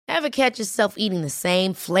Ever catch yourself eating the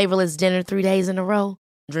same flavorless dinner 3 days in a row?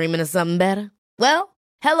 Dreaming of something better? Well,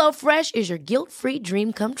 HelloFresh is your guilt-free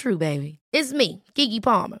dream come true, baby. It's me, Keke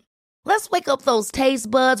Palmer. Let's wake up those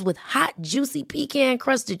taste buds with hot, juicy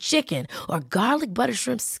pecan-crusted chicken or garlic butter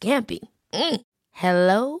shrimp scampi.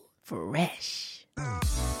 Hello Fresh.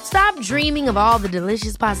 Stop dreaming of all the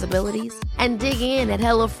delicious possibilities and dig in at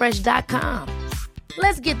HelloFresh.com.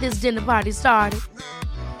 Let's get this dinner party started.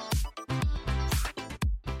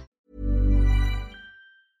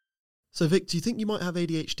 So, Vic, do you think you might have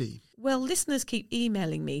ADHD? Well, listeners keep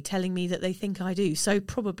emailing me, telling me that they think I do, so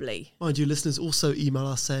probably. Mind you, listeners also email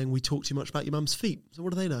us saying we talk too much about your mum's feet. So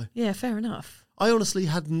what do they know? Yeah, fair enough. I honestly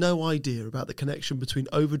had no idea about the connection between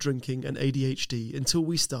overdrinking and ADHD until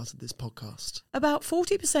we started this podcast. About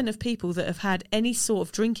 40% of people that have had any sort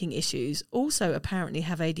of drinking issues also apparently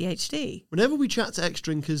have ADHD. Whenever we chat to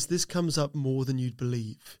ex-drinkers, this comes up more than you'd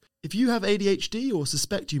believe. If you have ADHD or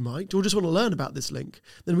suspect you might, or just want to learn about this link,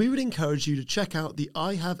 then we would encourage you to check out the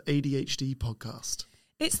I Have ADHD podcast.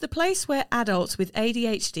 It's the place where adults with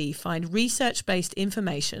ADHD find research-based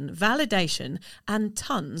information, validation, and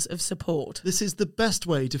tons of support. This is the best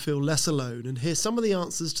way to feel less alone and hear some of the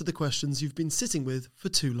answers to the questions you've been sitting with for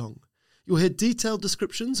too long. You'll hear detailed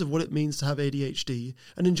descriptions of what it means to have ADHD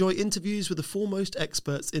and enjoy interviews with the foremost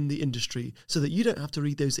experts in the industry so that you don't have to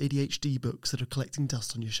read those ADHD books that are collecting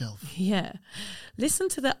dust on your shelf. Yeah. Listen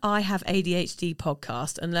to the I Have ADHD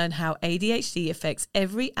podcast and learn how ADHD affects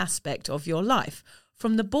every aspect of your life,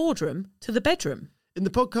 from the boardroom to the bedroom. In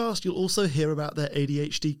the podcast, you'll also hear about their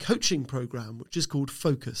ADHD coaching program, which is called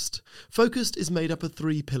Focused. Focused is made up of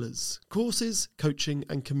 3 pillars: courses, coaching,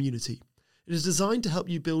 and community. It is designed to help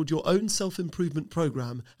you build your own self-improvement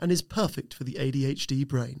program and is perfect for the ADHD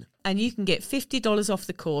brain. And you can get $50 off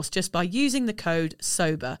the course just by using the code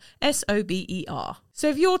SOBER, SOBER. So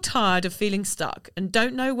if you're tired of feeling stuck and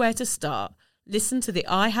don't know where to start, listen to the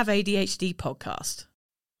I Have ADHD podcast.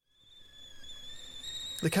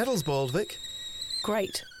 The kettle's boiled, Vic.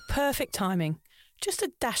 Great. Perfect timing. Just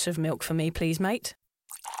a dash of milk for me, please, mate.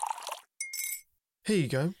 Here you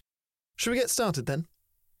go. Shall we get started then?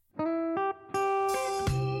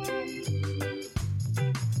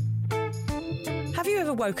 Have you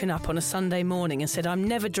ever woken up on a Sunday morning and said, I'm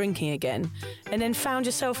never drinking again, and then found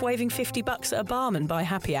yourself waving $50 at a barman by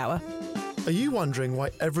happy hour? Are you wondering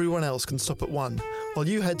why everyone else can stop at 1 while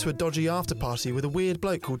you head to a dodgy after-party with a weird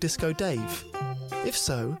bloke called Disco Dave? If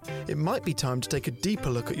so, it might be time to take a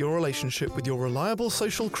deeper look at your relationship with your reliable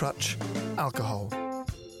social crutch, alcohol.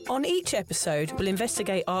 On each episode, we'll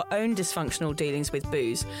investigate our own dysfunctional dealings with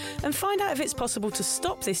booze and find out if it's possible to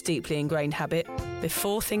stop this deeply ingrained habit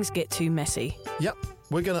before things get too messy. Yep,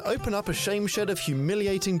 we're going to open up a shame shed of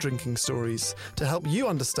humiliating drinking stories to help you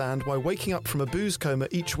understand why waking up from a booze coma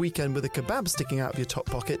each weekend with a kebab sticking out of your top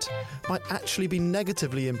pocket might actually be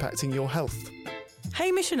negatively impacting your health.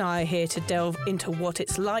 Hamish and I are here to delve into what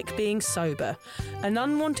it's like being sober, an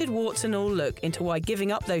unwanted warts and all look into why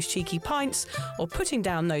giving up those cheeky pints or putting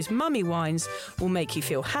down those mummy wines will make you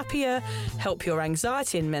feel happier, help your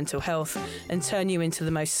anxiety and mental health, and turn you into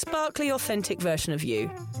the most sparkly, authentic version of you.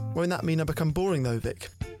 Won't that mean I become boring though,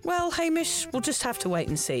 Vic? Well, Hamish, we'll just have to wait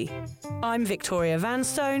and see. I'm Victoria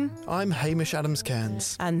Vanstone. I'm Hamish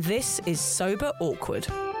Adams-Cairns. And this is Sober Awkward.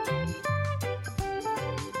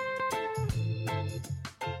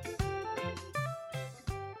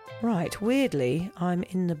 Right, weirdly, I'm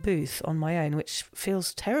in the booth on my own, which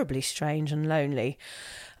feels terribly strange and lonely.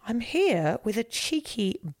 I'm here with a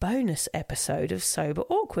cheeky bonus episode of Sober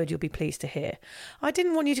Awkward, you'll be pleased to hear. I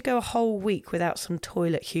didn't want you to go a whole week without some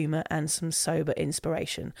toilet humour and some sober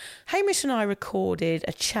inspiration. Hamish and I recorded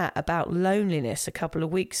a chat about loneliness a couple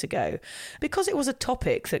of weeks ago. Because it was a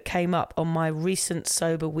topic that came up on my recent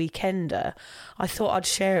Sober Weekender, I thought I'd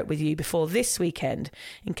share it with you before this weekend,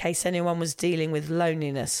 in case anyone was dealing with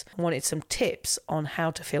loneliness and wanted some tips on how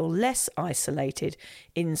to feel less isolated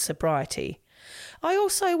in sobriety. I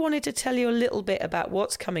also wanted to tell you a little bit about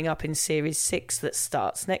what's coming up in Series 6 that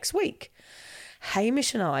starts next week.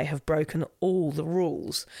 Hamish and I have broken all the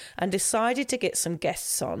rules and decided to get some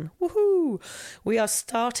guests on. Woohoo! We are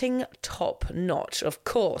starting top notch. Of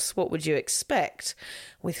course, what would you expect?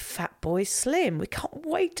 With Fatboy Slim. We can't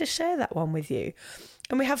wait to share that one with you.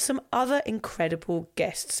 And we have some other incredible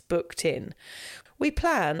guests booked in. We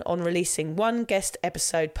plan on releasing one guest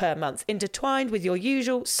episode per month, intertwined with your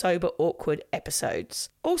usual Sober Awkward episodes.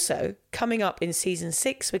 Also, coming up in Season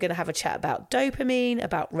 6, we're going to have a chat about dopamine,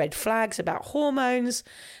 about red flags, about hormones,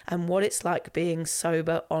 and what it's like being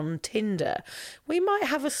sober on Tinder. We might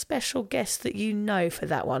have a special guest that you know for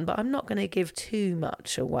that one, but I'm not going to give too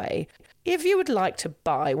much away. If you would like to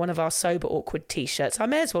buy one of our Sober Awkward t-shirts, I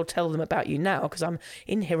may as well tell them about you now because I'm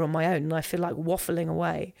in here on my own and I feel like waffling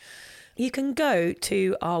away. You can go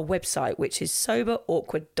to our website, which is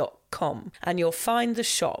soberawkward.com, and you'll find the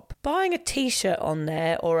shop. Buying a t-shirt on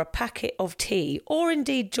there or a packet of tea, or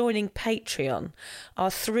indeed joining Patreon,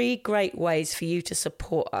 are 3 great ways for you to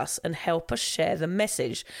support us and help us share the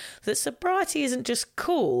message that sobriety isn't just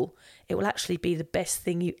cool, it will actually be the best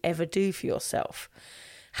thing you ever do for yourself.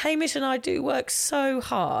 Hamish and I do work so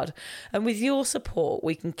hard, and with your support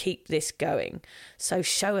we can keep this going. So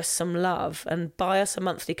show us some love and buy us a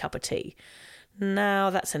monthly cup of tea. Now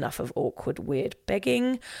that's enough of awkward, weird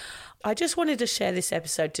begging. I just wanted to share this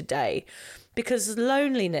episode today because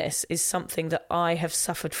loneliness is something that I have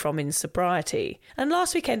suffered from in sobriety. And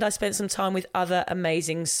last weekend I spent some time with other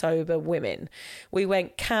amazing sober women. We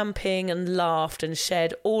went camping and laughed and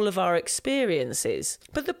shared all of our experiences.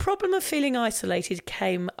 But the problem of feeling isolated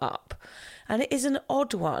came up. And it is an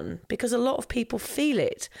odd one because a lot of people feel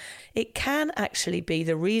it. It can actually be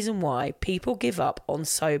the reason why people give up on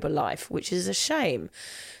sober life, which is a shame.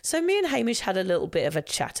 So me and Hamish had a little bit of a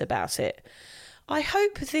chat about it. I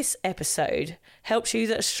hope this episode helps you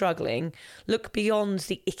that are struggling look beyond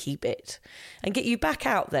the icky bit and get you back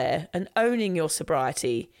out there and owning your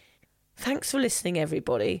sobriety. Thanks for listening,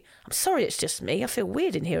 everybody. I'm sorry it's just me. I feel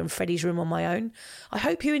weird in here in Freddie's room on my own. I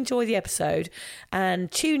hope you enjoy the episode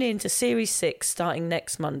and tune in to Series 6 starting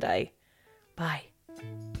next Monday. Bye.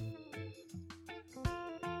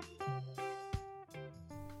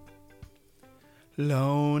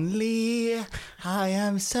 Lonely, I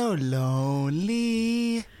am so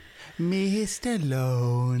lonely, Mr.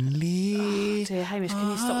 Lonely. Oh dear, Hamish, can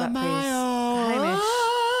you stop that, please? Hamish.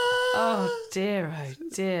 Oh dear, oh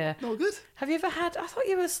dear. Not good. Have you ever had... I thought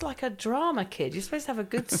you was like a drama kid. You're supposed to have a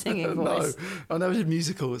good singing voice. No, I never did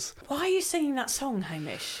musicals. Why are you singing that song,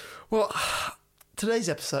 Hamish? Well, today's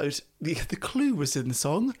episode, the clue was in the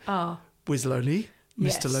song. Oh. Was Lonely.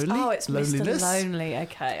 Yes. Mr. Lonely. Oh, it's Loneliness. Mr. Lonely.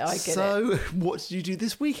 Okay, I get it. So, what did you do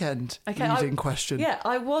this weekend? Okay, Leading question. Yeah,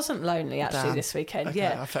 I wasn't lonely actually Damn. this weekend. Okay,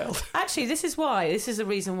 yeah, I failed. Actually, this is the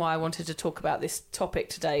reason why I wanted to talk about this topic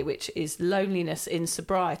today, which is loneliness in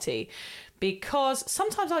sobriety. Because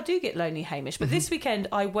sometimes I do get lonely, Hamish, but this weekend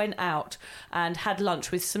I went out and had lunch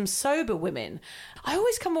with some sober women. I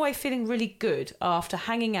always come away feeling really good after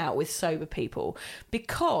hanging out with sober people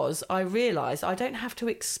because I realise I don't have to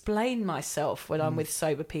explain myself when I'm with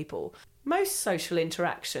sober people. Most social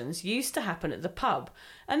interactions used to happen at the pub,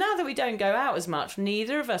 and now that we don't go out as much,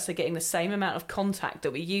 neither of us are getting the same amount of contact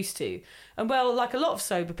that we used to. And well, like a lot of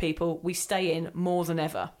sober people, we stay in more than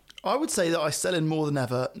ever. I would say that I sell in more than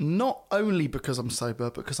ever, not only because I'm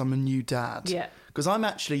sober, but because I'm a new dad. Yeah. Because I'm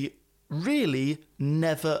actually really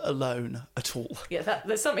never alone at all. Yeah,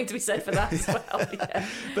 there's something to be said for that as well. Yeah.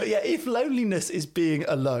 But yeah, if loneliness is being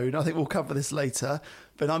alone, I think we'll cover this later,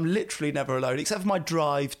 but I'm literally never alone, except for my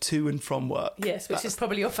drive to and from work. Yes, which is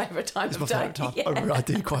probably your favourite time of my day. favourite time. Yeah. I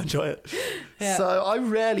do quite enjoy it. Yeah. So I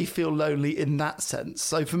rarely feel lonely in that sense.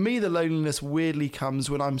 So for me, the loneliness weirdly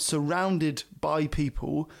comes when I'm surrounded by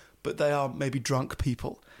people, but they are maybe drunk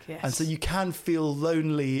people. Yes. And so you can feel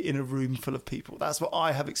lonely in a room full of people. That's what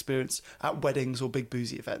I have experienced at weddings or big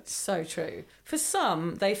boozy events. So true. For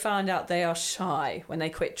some, they find out they are shy when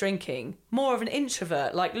they quit drinking. More of an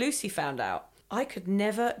introvert, like Lucy found out. I could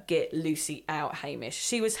never get Lucy out, Hamish.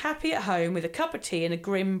 She was happy at home with a cup of tea and a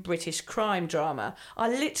grim British crime drama. I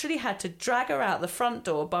literally had to drag her out the front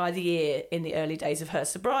door by the ear in the early days of her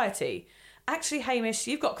sobriety. Actually, Hamish,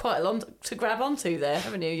 you've got quite a lot to grab onto there,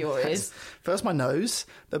 haven't you, your ears? First my nose,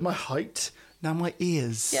 then my height, now my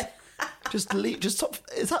ears. Yeah. Just stop.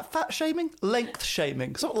 Is that fat shaming? Length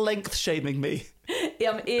shaming. Stop length shaming me.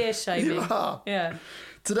 Yeah, I'm ear shaming. You are. Yeah.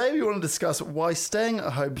 Today we want to discuss why staying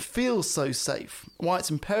at home feels so safe, why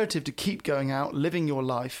it's imperative to keep going out, living your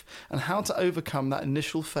life, and how to overcome that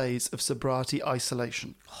initial phase of sobriety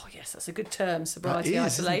isolation. Oh, yes, that's a good term, sobriety That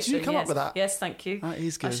is. isolation. Did you come up yes. with that? Yes, thank you. That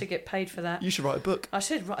is good. I should get paid for that. You should write a book. I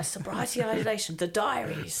should write a sobriety isolation, the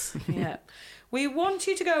diaries. Yeah. We want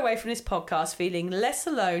you to go away from this podcast feeling less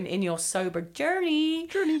alone in your sober journey.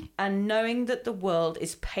 And knowing that the world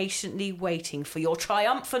is patiently waiting for your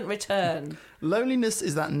triumphant return. Loneliness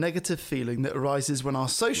is that negative feeling that arises when our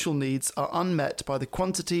social needs are unmet by the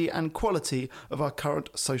quantity and quality of our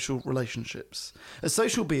current social relationships. As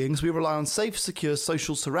social beings, we rely on safe, secure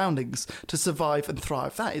social surroundings to survive and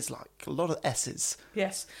thrive. That is like a lot of S's.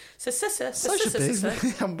 Yes. So, Social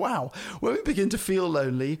beings. Wow. When we begin to feel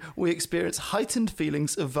lonely, we experience heightened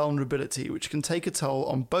feelings of vulnerability, which can take a toll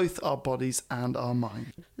on both our bodies and our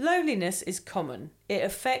mind. Loneliness is common. It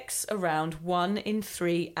affects around 1 in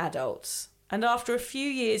 3 adults. And after a few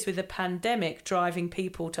years with the pandemic driving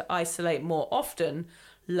people to isolate more often,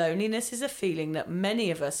 loneliness is a feeling that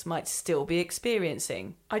many of us might still be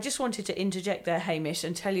experiencing. I just wanted to interject there, Hamish,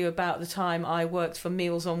 and tell you about the time I worked for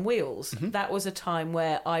Meals on Wheels. That was a time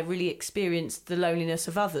where I really experienced the loneliness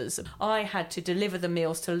of others. I had to deliver the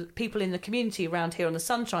meals to people in the community around here on the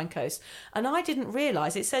Sunshine Coast, and I didn't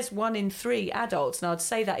realise, it says 1 in 3 adults, and I'd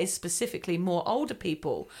say that is specifically more older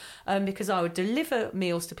people, because I would deliver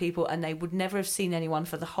meals to people and they would never have seen anyone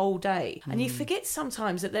for the whole day. And you forget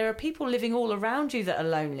sometimes that there are people living all around you that are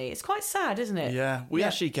lonely. It's quite sad, isn't it? Yeah, we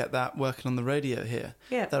actually get that working on the radio here.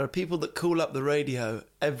 Yeah. There are people that call up the radio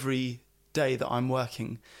every day that I'm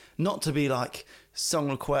working, not to be like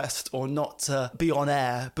song request or not to be on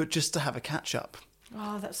air, but just to have a catch up.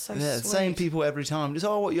 Oh, that's so Yeah, sweet. same people every time. Just,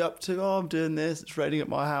 what are you up to? Oh, I'm doing this. It's raining at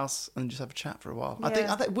my house. And just have a chat for a while.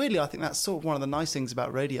 Yeah. I think weirdly, I think that's sort of one of the nice things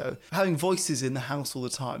about radio. Having voices in the house all the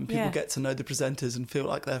time. People get to know the presenters and feel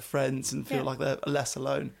like they're friends and feel like they're less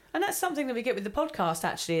alone. And that's something that we get with the podcast,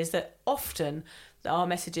 actually, is that often our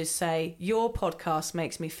messages say, your podcast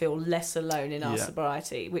makes me feel less alone in our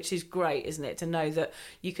sobriety, which is great, isn't it? To know that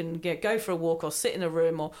you can go for a walk or sit in a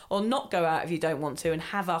room or not go out if you don't want to, and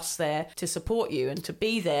have us there to support you and to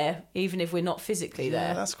be there, even if we're not physically there.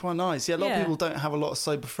 Yeah, that's quite nice. Yeah, a lot of people don't have a lot of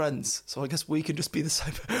sober friends, so I guess we can just be the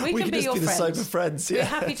sober. We can be your friends. The sober friends. Yeah. We're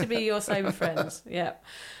happy to be your sober friends. Yeah.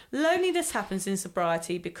 Loneliness happens in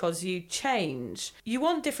sobriety because you change. You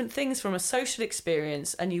want different things from a social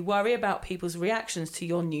experience, and you worry about people's reactions to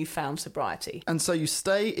your newfound sobriety. And so you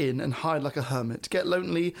stay in and hide like a hermit, get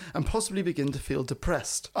lonely, and possibly begin to feel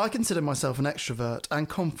depressed. I consider myself an extrovert and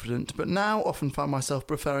confident, but now often find myself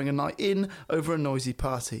preferring a night in over a noisy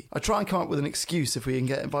party. I try and come up with an excuse if we can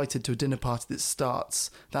get invited to a dinner party that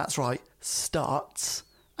starts, that's right, starts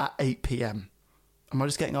at 8 p.m. Am I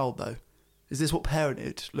just getting old though? Is this what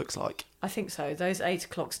parenthood looks like? I think so. Those 8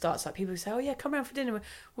 o'clock starts, like people say, oh yeah, come around for dinner.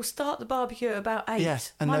 We'll start the barbecue at about 8. Yeah,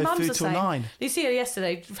 and my no mum's food the till same. 9. You see her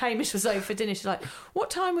yesterday, Hamish was over for dinner. She's like, what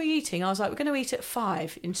time are we eating? I was like, we're going to eat at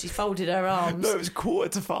 5. And she folded her arms. No, it was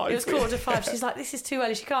 4:45. It was 4:45. She's like, this is too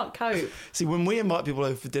early. She can't cope. See, when we invite people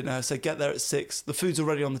over for dinner, so get there at 6, the food's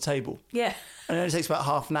already on the table. Yeah. And it only takes about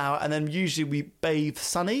half an hour, and then usually we bathe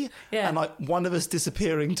Sunny, and like one of us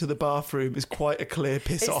disappearing to the bathroom is quite a clear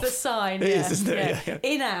piss off. It's the sign. It is, isn't it? Yeah.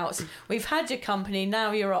 In, out. We've had your company,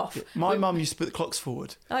 now you're off. My mum used to put the clocks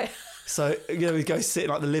forward. Oh, so, we'd go sit in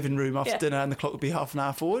like the living room after dinner, and the clock would be half an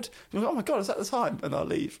hour forward. We're like, oh my God, is that the time? And I'll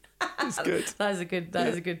leave. It's good. That is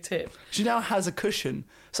a good tip. She now has a cushion.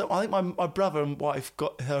 So I think my brother and wife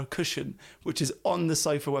got her a cushion, which is on the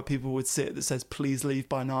sofa where people would sit, that says, please leave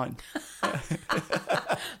by 9.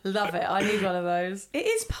 Love it. I need one of those. It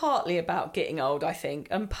is partly about getting old, I think,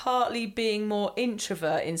 and partly being more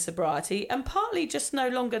introvert in sobriety, and partly just no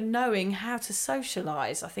longer knowing how to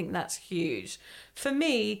socialise. I think that's huge. For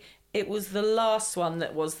me, it was the last one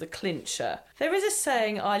that was the clincher. There is a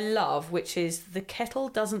saying I love, which is, the kettle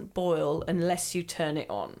doesn't boil unless you turn it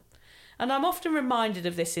on. And I'm often reminded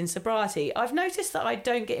of this in sobriety. I've noticed that I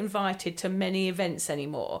don't get invited to many events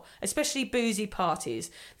anymore, especially boozy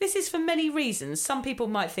parties. This is for many reasons. Some people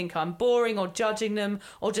might think I'm boring or judging them,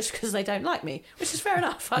 or just because they don't like me, which is fair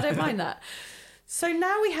enough. I don't mind that. So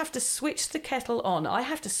now we have to switch the kettle on. I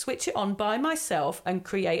have to switch it on by myself and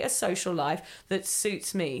create a social life that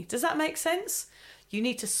suits me. Does that make sense? You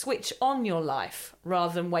need to switch on your life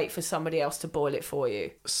rather than wait for somebody else to boil it for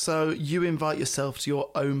you. So you invite yourself to your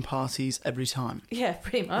own parties every time? Yeah,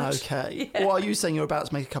 pretty much. Okay. Yeah. Or are you saying you're about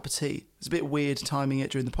to make a cup of tea? It's a bit weird timing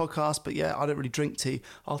it during the podcast, but yeah, I don't really drink tea.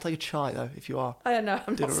 I'll take a chai though, if you are. I don't know.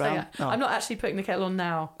 I'm not saying that. No. I'm not actually putting the kettle on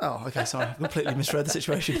now. Oh, okay, sorry. I completely misread the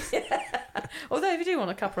situation. Although if you do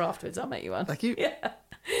want a cuppa afterwards, I'll make you one. Thank you. Yeah.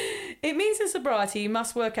 It means in sobriety you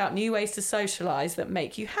must work out new ways to socialise that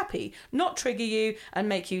make you happy, not trigger you and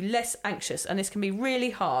make you less anxious. And this can be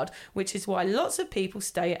really hard, which is why lots of people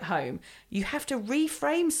stay at home. You have to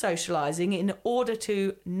reframe socialising in order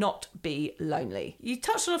to not be lonely. You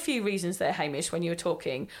touched on a few reasons there, Hamish, when you were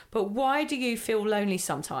talking, but why do you feel lonely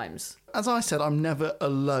sometimes? As I said, I'm never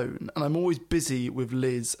alone, and I'm always busy with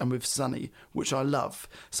Liz and with Sunny, which I love.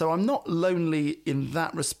 So I'm not lonely in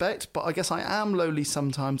that respect, but I guess I am lonely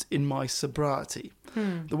sometimes in my sobriety.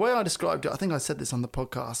 The way I described it, I think I said this on the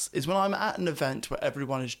podcast, is when I'm at an event where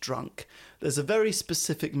everyone is drunk, there's a very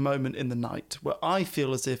specific moment in the night where I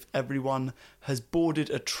feel as if everyone has boarded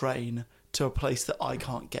a train to a place that I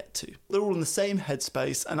can't get to. They're all in the same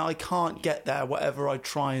headspace, and I can't get there whatever I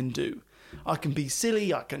try and do. I can be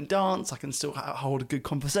silly, I can dance, I can still hold a good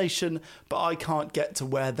conversation, but I can't get to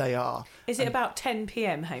where they are. Is it about 10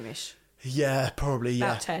 p.m, Hamish? Yeah, probably, yeah.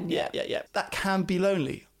 About 10, yeah. That can be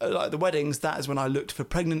lonely. Like the weddings, that is when I looked for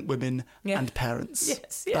pregnant women Yeah. and parents.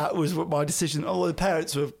 Yes, yeah. That was what my decision. Although the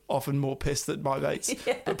parents were often more pissed than my mates.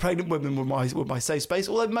 Yeah. But pregnant women were my safe space.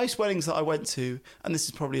 Although most weddings that I went to, and this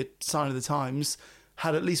is probably a sign of the times,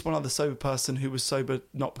 had at least one other sober person who was sober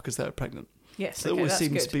not because they were pregnant. Yes, So there always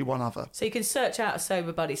seems to be one other. So you can search out a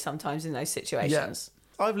sober buddy sometimes in those situations.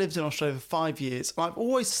 I've lived in Australia for 5 years, and I've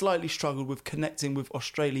always slightly struggled with connecting with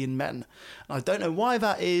Australian men. And I don't know why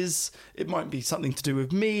that is. It might be something to do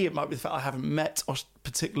with me. It might be the fact I haven't met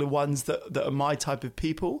particular ones that are my type of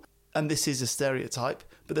people. And this is a stereotype,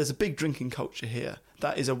 but there's a big drinking culture here.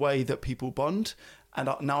 That is a way that people bond. And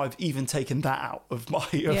now I've even taken that out of my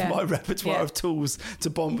repertoire of tools to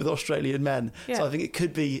bond with Australian men. Yeah. So I think it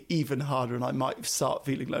could be even harder, and I might start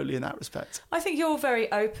feeling lonely in that respect. I think you're very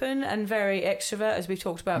open and very extrovert, as we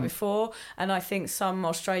talked about before. And I think some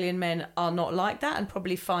Australian men are not like that and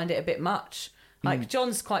probably find it a bit much. Like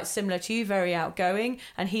John's quite similar to you, very outgoing,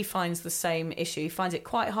 and he finds the same issue. He finds it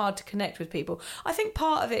quite hard to connect with people. I think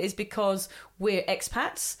part of it is because we're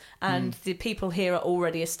expats and the people here are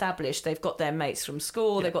already established. They've got their mates from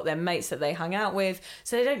school, they've got their mates that they hung out with,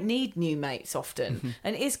 so they don't need new mates often.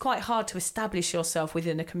 And it is quite hard to establish yourself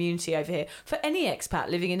within a community over here for any expat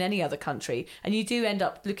living in any other country. And you do end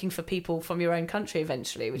up looking for people from your own country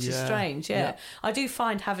eventually, which is strange. Yeah. I do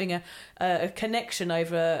find having a connection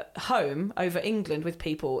over home, over England with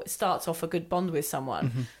people, it starts off a good bond with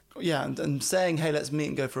someone. Yeah, and saying, hey, let's meet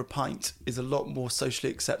and go for a pint is a lot more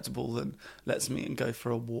socially acceptable than let's meet and go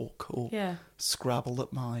for a walk or Scrabble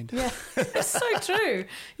at mine. Yeah, it's so true.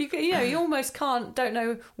 You almost don't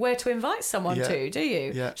know where to invite someone to, do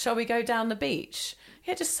you? Yeah. Shall we go down the beach?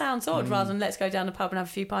 Yeah, it just sounds odd rather than let's go down the pub and have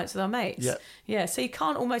a few pints with our mates. Yeah. Yeah, so you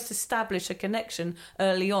can't almost establish a connection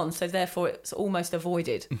early on, so therefore it's almost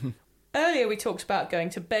avoided. Earlier we talked about going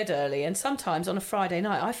to bed early, and sometimes on a Friday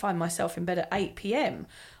night I find myself in bed at 8 p.m.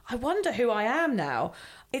 I wonder who I am now.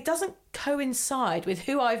 It doesn't coincide with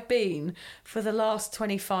who I've been for the last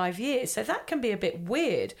 25 years, so that can be a bit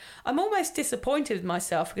weird. I'm almost disappointed with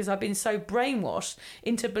myself because I've been so brainwashed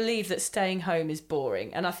into believe that staying home is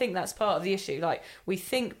boring, and I think that's part of the issue. Like, we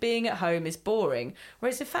think being at home is boring,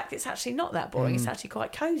 whereas in fact it's actually not that boring. It's actually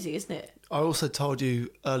quite cosy, isn't it? I also told you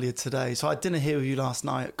earlier today, so I had dinner here with you last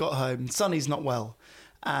night, got home, Sonny's not well,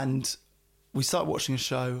 and we started watching a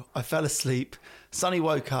show. I fell asleep. Sonny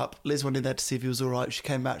woke up. Liz went in there to see if he was all right. She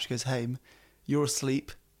came back. She goes, hey, you're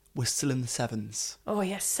asleep. We're still in the sevens. Oh,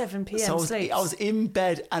 yes, 7 p.m. So sleep. I was in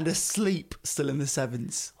bed and asleep still in the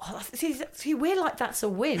sevens. Oh, see, we're like, that's a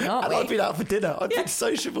win, aren't And we? I'd been out for dinner. I'd been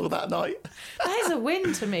sociable that night. That is a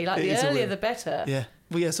win to me. Like, It the is a earlier win. the better. Yeah.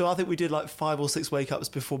 Well, yeah, so I think we did like 5 or 6 wake-ups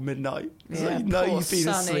before midnight. So Yeah, you know poor you've been Sonny.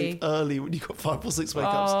 asleep early when you got 5 or 6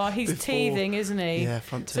 wake-ups. Oh, he's before. teething, isn't he? Yeah,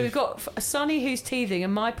 front tooth. So we've got Sonny who's teething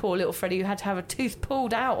and my poor little Freddie who had to have a tooth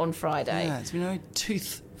pulled out on Friday. Yeah, it's been a very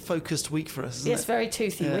tooth-focused week for us, isn't It's it? very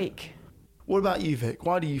toothy Yeah. week. What about you, Vic?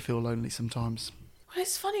 Why do you feel lonely sometimes? Well,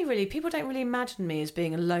 it's funny, really. People don't really imagine me as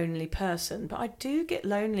being a lonely person, but I do get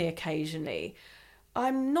lonely occasionally.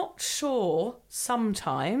 I'm not sure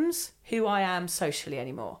sometimes who I am socially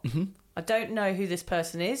anymore. I don't know who this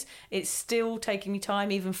person is. It's still taking me time,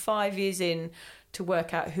 even 5 years in, to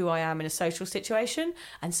work out who I am in a social situation.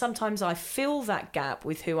 And sometimes I fill that gap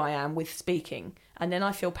with who I am with speaking. And then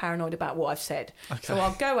I feel paranoid about what I've said. Okay. So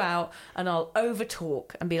I'll go out and I'll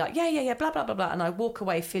over-talk and be like, yeah, blah, blah, blah, blah. And I walk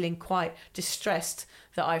away feeling quite distressed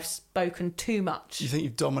that I've spoken too much. You think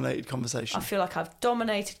you've dominated conversation? I feel like I've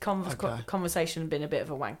dominated conversation and been a bit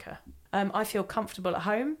of a wanker. I feel comfortable at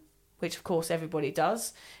home, which of course everybody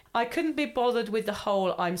does. I couldn't be bothered with the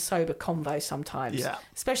whole I'm sober convo sometimes. Yeah.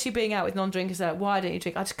 Especially being out with non-drinkers, they're like, why don't you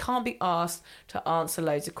drink? I just can't be asked to answer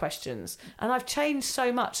loads of questions. And I've changed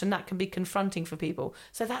so much, and that can be confronting for people.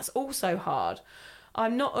 So that's also hard.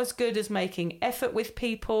 I'm not as good as making effort with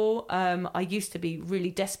people. I used to be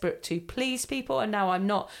really desperate to please people, and now I'm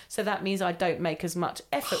not. So that means I don't make as much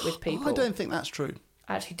effort with people. I don't think that's true.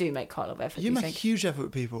 I actually do make quite a lot of effort. You make think? huge effort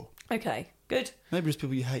with people. Okay, good. Maybe it's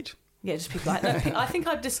people you hate. Yeah, just people like that. I think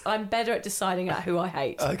I'm better at deciding out who I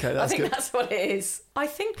hate. Okay, that's I think good. that's what it is. I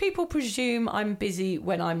think people presume I'm busy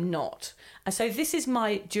when I'm not. And so this is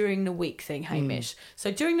my during the week thing, Hamish. So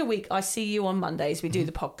during the week, I see you on Mondays. We do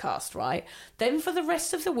the podcast, right? Then for the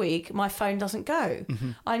rest of the week, my phone doesn't go.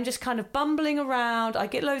 I'm just kind of bumbling around. I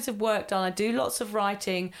get loads of work done. I do lots of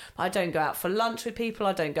writing. I don't go out for lunch with people.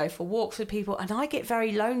 I don't go for walks with people. And I get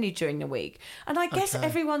very lonely during the week. And I guess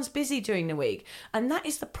everyone's busy during the week. And that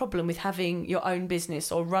is the problem with having your own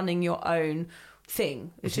business or running your own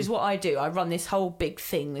thing, which is what I do. I run this whole big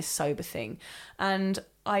thing, this sober thing. And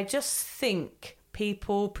I just think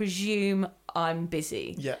people presume I'm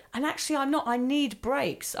busy. Yeah. And actually, I'm not. I need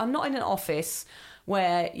breaks. I'm not in an office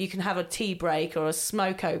where you can have a tea break or a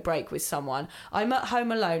smoko break with someone. I'm at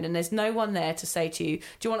home alone and there's no one there to say to you, do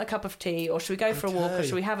you want a cup of tea, or should we go for a walk, or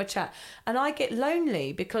should we have a chat? And I get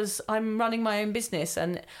lonely because I'm running my own business,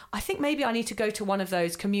 and I think maybe I need to go to one of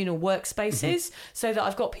those communal workspaces so that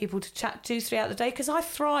I've got people to chat to throughout the day, because I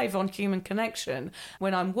thrive on human connection.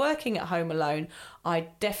 When I'm working at home alone, I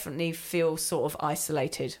definitely feel sort of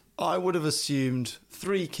isolated. I would have assumed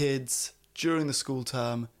 3 kids during the school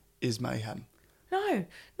term is mayhem. No,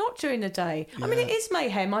 not during the day. I mean, it is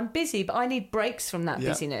mayhem. I'm busy, but I need breaks from that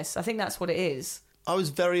busyness. I think that's what it is. I was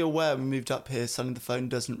very aware when we moved up here, suddenly the phone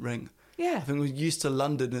doesn't ring. Yeah. I think we're used to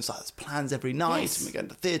London, and it's like there's plans every night, Yes. and we're going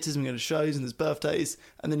to theatres, and we're going to shows, and there's birthdays,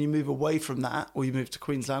 and then you move away from that, or you move to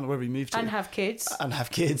Queensland, or wherever you move to. And have kids. And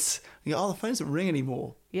have kids. You go, oh, the phone doesn't ring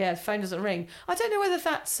anymore. Yeah, the phone doesn't ring. I don't know whether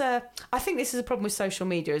that's... I think this is a problem with social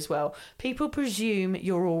media as well. People presume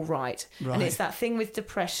you're all right. And it's that thing with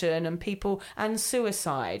depression and people... And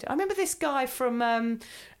suicide. I remember this guy from...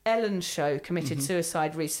 Ellen's show committed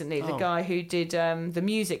suicide recently. The guy who did the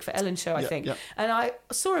music for Ellen's show, I think. Yeah. And I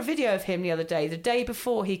saw a video of him the other day, the day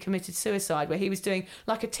before he committed suicide, where he was doing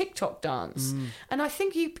like a TikTok dance. And I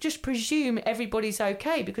think you just presume everybody's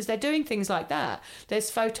okay because they're doing things like that. There's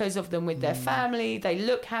photos of them with their family. They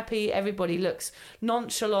look happy. Everybody looks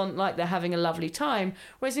nonchalant, like they're having a lovely time.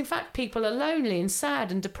 Whereas in fact, people are lonely and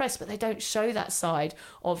sad and depressed, but they don't show that side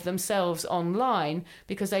of themselves online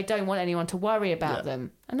because they don't want anyone to worry about them.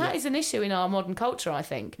 And that is an issue in our modern culture, I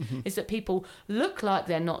think, is that people look like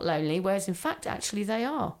they're not lonely, whereas in fact, actually they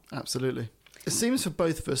are. Absolutely. It seems for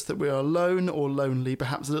both of us that we are alone or lonely,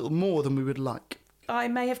 perhaps a little more than we would like. I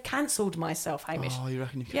may have cancelled myself, Hamish. Oh, you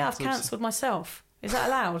reckon you cancelled? Yeah, I've cancelled myself. Is that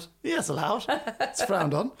allowed? Yes, allowed. It's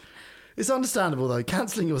frowned on. It's understandable, though.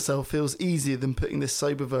 Cancelling yourself feels easier than putting this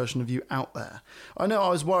sober version of you out there. I know I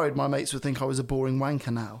was worried my mates would think I was a boring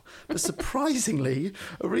wanker now, but surprisingly,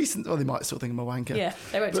 well, they might still think I'm a wanker. Yeah,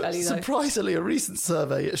 they won't tell you, though. Surprisingly, a recent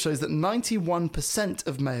survey shows that 91%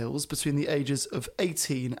 of males between the ages of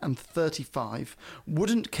 18 and 35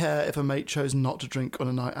 wouldn't care if a mate chose not to drink on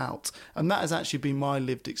a night out. And that has actually been my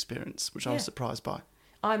lived experience, which I was surprised by.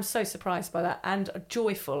 I'm so surprised by that and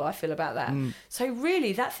joyful I feel about that. So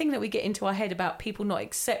really, that thing that we get into our head about people not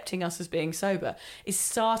accepting us as being sober is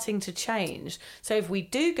starting to change. So if we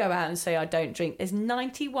do go out and say, I don't drink, there's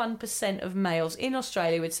 91% of males in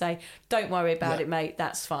Australia would say, don't worry about it, mate,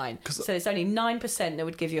 that's fine. So there's only 9% that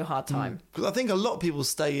would give you a hard time. Because I think a lot of people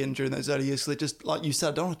stay in during those early years because they just, like you said,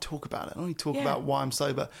 I don't want to talk about it. I don't want to talk about why I'm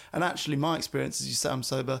sober. And actually, my experience is you say I'm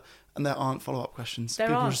sober, and there aren't follow-up questions.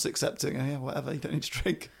 People are just accepting, whatever, you don't need to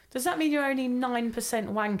drink. Does that mean you're only 9%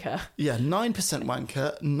 wanker? Yeah, 9%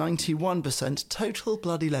 wanker, 91% total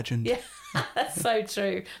bloody legend. Yeah, that's so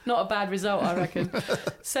true. Not a bad result, I reckon.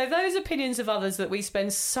 So those opinions of others that we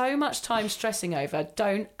spend so much time stressing over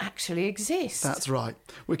don't actually exist. That's right.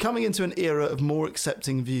 We're coming into an era of more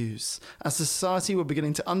accepting views. As a society, we're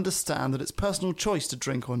beginning to understand that it's personal choice to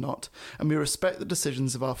drink or not, and we respect the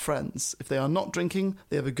decisions of our friends. If they are not drinking,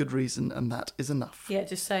 they have a good reason, and that is enough. Yeah,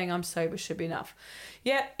 just saying I'm sober should be enough.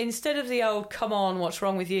 Yeah, instead of the old, come on, what's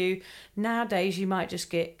wrong with you? Nowadays, you might just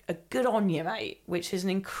get a good on you, mate, which is an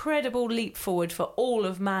incredible leap forward for all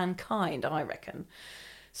of mankind, I reckon.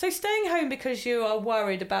 So staying home because you are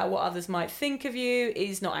worried about what others might think of you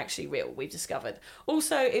is not actually real, we've discovered.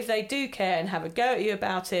 Also, if they do care and have a go at you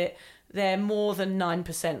about it, they're more than 9%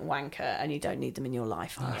 wanker and you don't need them in your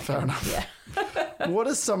life. Fair enough. Yeah. What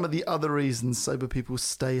are some of the other reasons sober people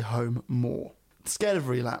stay home more? Scared of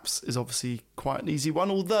relapse is obviously quite an easy one,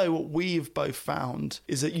 although what we've both found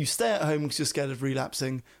is that you stay at home because you're scared of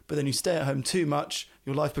relapsing, but then you stay at home too much,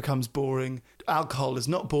 your life becomes boring. Alcohol is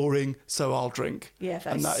not boring, so I'll drink. Yeah, that's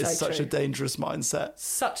and that is so such true. a dangerous mindset.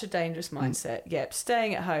 Such a dangerous mindset. Yep,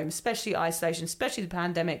 staying at home, especially isolation, especially the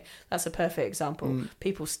pandemic, that's a perfect example.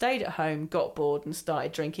 People stayed at home, got bored and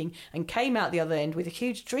started drinking and came out the other end with a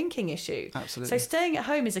huge drinking issue. Absolutely. So staying at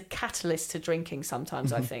home is a catalyst to drinking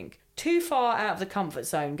sometimes, I think. Too far out of the comfort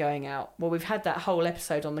zone going out. Well, we've had that whole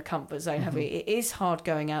episode on the comfort zone, haven't we? It is hard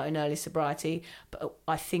going out in early sobriety, but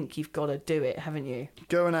I think you've got to do it, haven't you?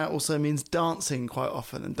 Going out also means dancing quite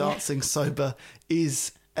often, and dancing sober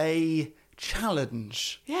is a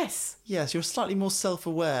challenge. Yes. Yes, you're slightly more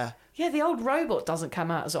self-aware Yeah, the old robot doesn't come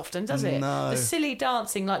out as often, does it? No. The silly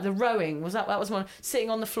dancing, like the rowing, that was one, sitting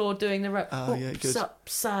on the floor doing the row. Oh, yeah, oops, good.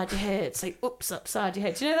 upside your head. Say, oops, upside your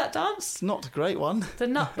head. Do you know that dance? It's not a great one. The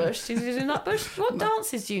nutbush. Do you do the nutbush? What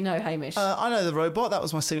dances do you know, Hamish? I know the robot. That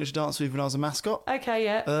was my signature dance move when I was a mascot. Okay,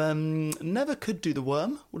 yeah. Never could do the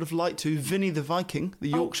worm. Would have liked to. Vinny the Viking, the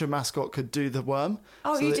Yorkshire mascot, could do the worm.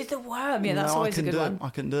 Oh, So you that- did the worm. Yeah, that's No, always a good one. I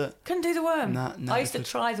couldn't do it. Couldn't do the worm. Nah, I used to could.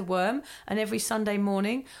 try the worm, and every Sunday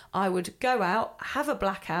morning I would go out, have a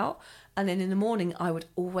blackout, and then in the morning I would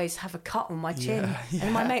always have a cut on my chin. Yeah,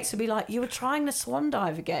 And my yeah. mates would be like, "You were trying the swan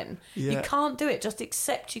dive again. You Yeah. can't do it. Just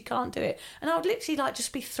accept you can't do it." And I would literally like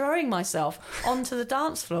just be throwing myself onto the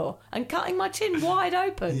dance floor and cutting my chin wide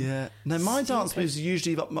open. Yeah. No, my dance Stupid. moves are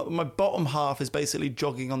usually like my bottom half is basically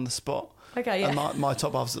jogging on the spot. Okay, yeah. And my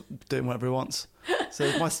top half's doing whatever he wants.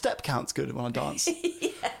 So my step count's good when I dance.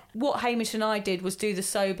 What Hamish and I did was do the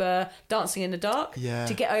sober dancing in the dark Yeah.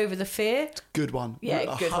 to get over the fear. Good one. Yeah,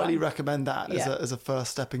 I good highly one. recommend that Yeah. as a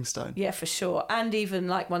first stepping stone. Yeah, for sure. And even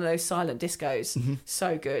like one of those silent discos. Mm-hmm.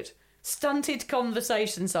 So good. Stunted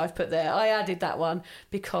conversations I've put there. I added that one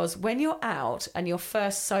because when you're out and you're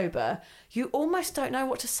first sober, you almost don't know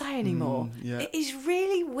what to say anymore. yeah. It is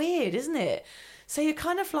really weird, isn't it? So you're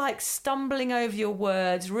kind of like stumbling over your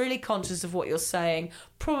words, really conscious of what you're saying,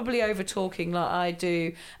 probably over talking like I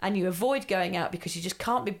do, and you avoid going out because you just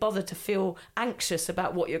can't be bothered to feel anxious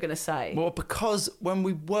about what you're going to say. Well, because when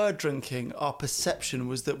we were drinking, our perception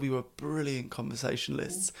was that we were brilliant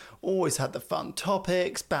conversationalists. Always had the fun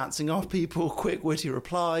topics, bouncing off people, quick, witty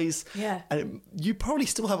replies. Yeah. And you probably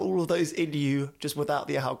still have all of those in you, just without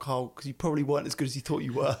the alcohol, because you probably weren't as good as you thought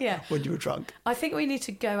you were Yeah. when you were drunk. I think we need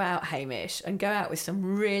to go out, Hamish, and go out with some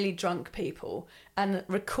really drunk people and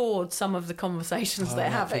record some of the conversations they're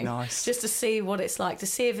that'd be having, nice. just to see what it's like, to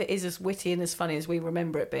see if it is as witty and as funny as we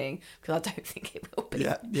remember it being, because I don't think it will be.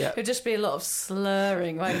 Yeah. It'll just be a lot of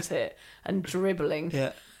slurring, won't it? And dribbling.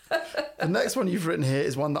 Yeah. The next one you've written here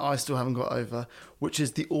is one that I still haven't got over, which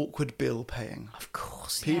is the awkward bill paying. Of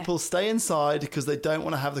course, yeah. People stay inside because they don't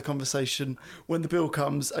want to have the conversation when the bill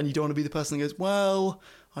comes, and you don't want to be the person that goes, well,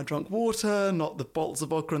 I drank water, not the bottles of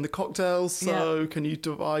vodka and the cocktails, so can you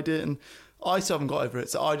divide it? And I still haven't got over it,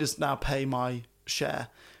 so I just now pay my share,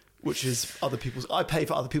 which is other people's. I pay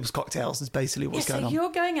for other people's cocktails is basically what's going so on.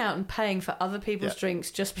 you're going out and paying for other people's Yeah.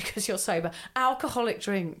 drinks just because you're sober. Alcoholic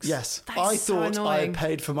drinks. Yes, That is I so thought I annoying. had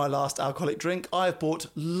paid for my last alcoholic drink. I've bought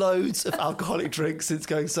loads of alcoholic drinks since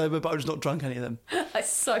going sober, but I've just not drunk any of them.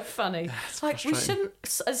 That's so funny. It's like we frustrating.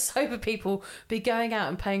 shouldn't, as sober people, be going out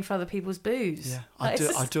and paying for other people's booze. Yeah, Like,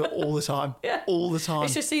 it's I do it all the time. Yeah. All the time.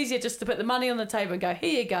 It's just easier just to put the money on the table and go,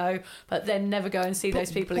 here you go, but then never go and see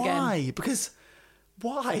those people again. Why? Because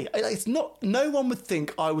why? It's not. No one would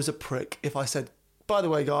think I was a prick if I said, "By the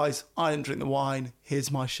way, guys, I didn't drink the wine. Here's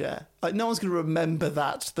my share." Like no one's going to remember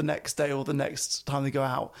that the next day or the next time they go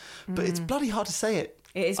out. But it's bloody hard to say it.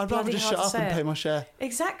 It is I'd rather bloody just hard shut to up say and it. pay my share.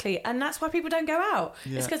 Exactly, and that's why people don't go out.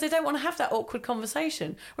 Yeah. It's because they don't want to have that awkward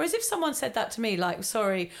conversation. Whereas if someone said that to me, like,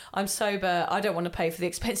 "Sorry, I'm sober, I don't want to pay for the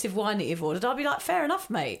expensive wine that you've ordered," I'd be like, "Fair enough,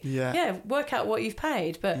 mate. Yeah. work out what you've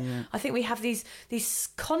paid." But I think we have these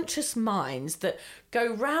conscious minds that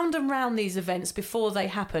go round and round these events before they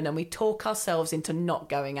happen, and we talk ourselves into not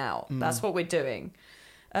going out. That's what we're doing.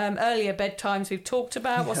 Earlier bedtimes we've talked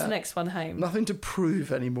about. What's Yeah. the next one, Haim? Nothing to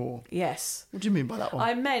prove anymore. Yes. What do you mean by that one?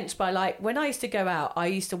 I meant by, like, when I used to go out, I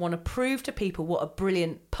used to want to prove to people what a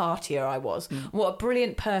brilliant partier I was, what a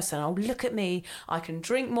brilliant person. Oh, look at me. I can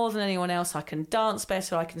drink more than anyone else. I can dance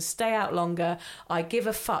better. I can stay out longer. I give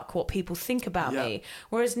a fuck what people think about Yeah. me.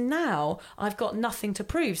 Whereas now I've got nothing to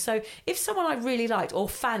prove. So if someone I really liked or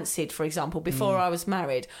fancied, for example, before I was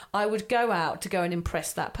married, I would go out to go and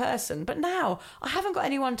impress that person. But now I haven't got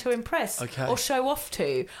anyone to impress Okay. or show off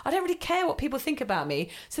to. I don't really care what people think about me.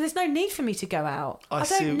 So there's no need for me to go out. I I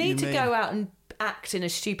see don't what need you to mean. go out and act in a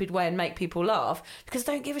stupid way and make people laugh because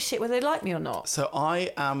I don't give a shit whether they like me or not. So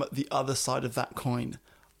I am the other side of that coin.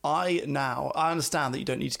 I understand that you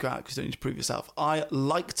don't need to go out because you don't need to prove yourself. I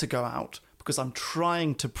like to go out because I'm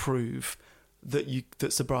trying to prove that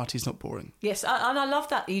sobriety is not boring. Yes, and I love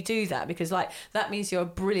that you do that because, like, that means you're a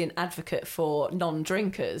brilliant advocate for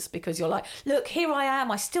non-drinkers because you're like, look, here I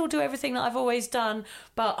am, I still do everything that I've always done,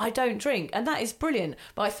 but I don't drink, and that is brilliant.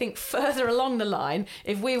 But I think further along the line,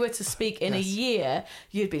 if we were to speak in a year,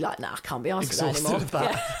 you'd be like, nah, I can't be asked for that Exhausted anymore. of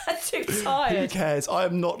that. Yeah, too Who tired. cares? I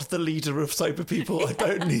am not the leader of sober people. I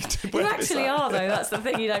don't need to. You wear this actually out. are, though. That's the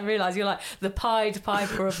thing you don't realise. You're like the Pied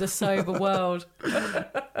Piper of the sober world.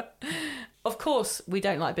 Of course, we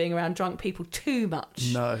don't like being around drunk people too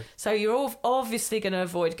much. No. So you're obviously going to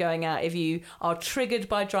avoid going out if you are triggered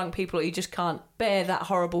by drunk people or you just can't bear that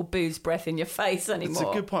horrible booze breath in your face anymore. It's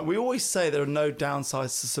a good point. We always say there are no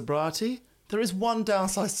downsides to sobriety. There is one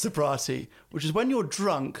downside to sobriety, which is when you're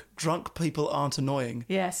drunk people aren't annoying.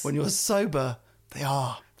 Yes. When you're sober, they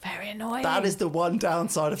are. Very annoying. That is the one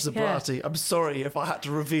downside of sobriety. Yeah. I'm sorry if I had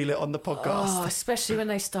to reveal it on the podcast. Oh, especially when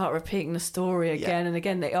they start repeating the story again and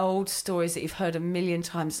again. The old stories that you've heard a million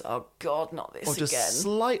times. Oh, God, not this again. Or just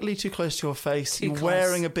slightly too close to your face. You're close.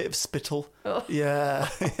 Wearing a bit of spittle. Oh. Yeah,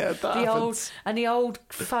 that happens. The old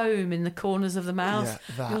foam in the corners of the mouth.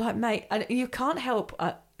 Yeah, that. You're like, mate, and you can't help...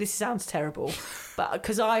 this sounds terrible, but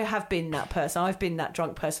because I have been that person, I've been that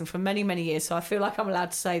drunk person for many, many years, so I feel like I'm allowed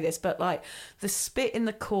to say this, but like the spit in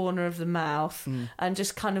the corner of the mouth and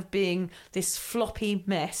just kind of being this floppy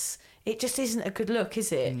mess, it just isn't a good look,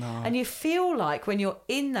 is it? No. And you feel like when you're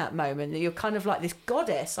in that moment that you're kind of like this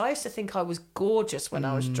goddess. I used to think I was gorgeous when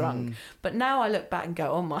I was drunk, but now I look back and go,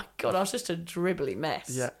 oh my God, I was just a dribbly mess.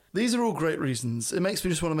 Yeah. These are all great reasons. It makes me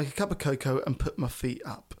just want to make a cup of cocoa and put my feet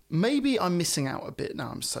up. Maybe I'm missing out a bit now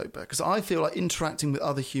I'm sober, because I feel like interacting with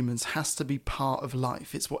other humans has to be part of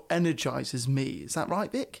life. It's what energises me. Is that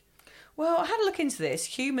right, Vic? Well, I had a look into this.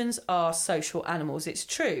 Humans are social animals, it's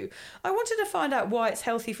true. I wanted to find out why it's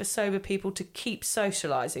healthy for sober people to keep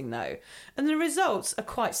socialising, though. And the results are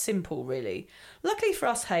quite simple, really. Luckily for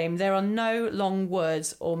us, Haim, there are no long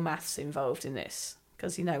words or maths involved in this.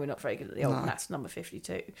 Because, you know, we're not very good at the old maths number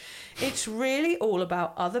 52. It's really all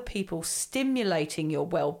about other people stimulating your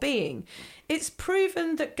well-being. It's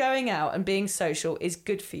proven that going out and being social is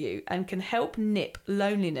good for you and can help nip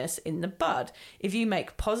loneliness in the bud if you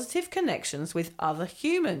make positive connections with other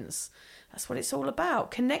humans. That's what it's all about,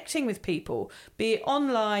 connecting with people, be it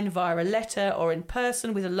online, via a letter, or in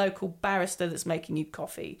person with a local barrister that's making you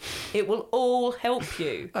coffee. It will all help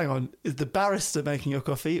you. Hang on, is the barrister making your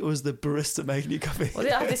coffee or is the barista making you coffee? Well,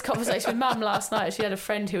 I had this conversation with Mum last night. She had a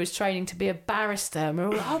friend who was training to be a barrister, and we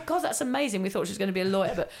were all like, oh God, that's amazing. We thought she was going to be a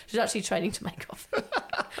lawyer, but she's actually training to make coffee.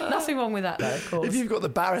 Nothing wrong with that, though, of course. If you've got the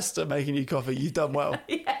barrister making you coffee, you've done well.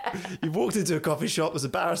 Yeah. You've walked into a coffee shop, there's a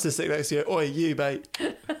barrister sitting next to you. Oi, you, mate.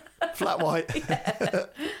 Flat white. Yeah.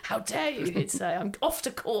 How dare you, he'd say. I'm off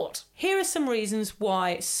to court. Here are some reasons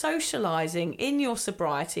why socialising in your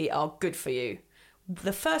sobriety are good for you.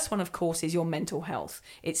 The first one, of course, is your mental health.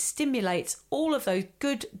 It stimulates all of those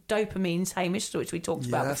good dopamines, Hamish, which we talked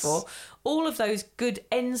about before. All of those good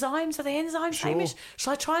enzymes. Are they enzymes, Sure. Hamish?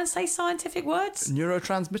 Shall I try and say scientific words?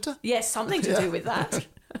 Neurotransmitter? Yes, something to do with that.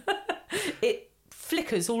 It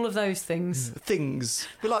flickers all of those things. Things.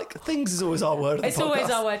 We're like, things is always our word of the It's podcast. always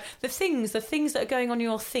our word. The things that are going on in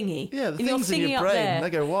your thingy. Yeah, the in things in thingy your up brain, there. they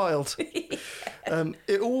go wild.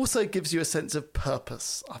 It also gives you a sense of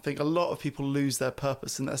purpose. I think a lot of people lose their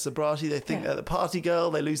purpose in their sobriety. They think they're the party girl,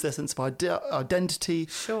 they lose their sense of identity,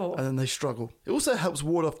 Sure. and then they struggle. It also helps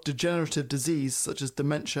ward off degenerative disease such as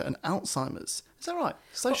dementia and Alzheimer's. Is that right?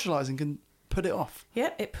 Socialising can put it off.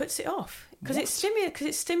 Yeah, it puts it off because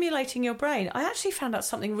it's stimulating your brain. I actually found out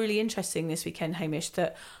something really interesting this weekend, Hamish,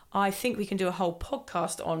 that I think we can do a whole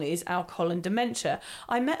podcast on, is alcohol and dementia.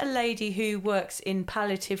 I met a lady who works in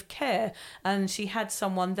palliative care, and she had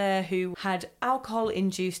someone there who had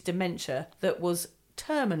alcohol-induced dementia that was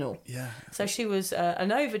terminal. Yeah. So she was an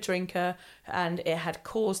overdrinker, and it had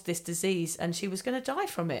caused this disease, and she was going to die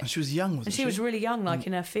from it. And she was young, wasn't And she was really young, like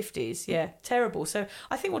in her 50s. Yeah, terrible. So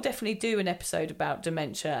I think we'll definitely do an episode about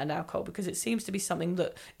dementia and alcohol, because it seems to be something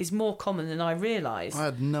that is more common than I realised. I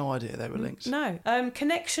had no idea they were linked. No.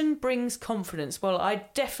 Connection brings confidence. Well, I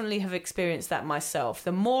definitely have experienced that myself.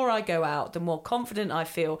 The more I go out, the more confident I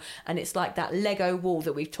feel. And it's like that Lego wall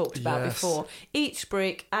that we've talked about before. Each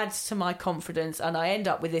brick adds to my confidence, and I end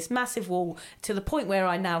up with this massive wall to the point where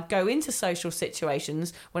I now go into social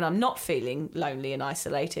situations when I'm not feeling lonely and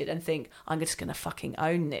isolated and think, I'm just going to fucking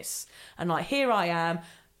own this. And like, here I am.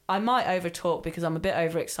 I might overtalk because I'm a bit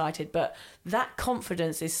overexcited, but that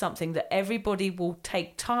confidence is something that everybody will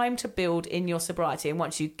take time to build in your sobriety. And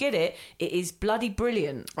once you get it, it is bloody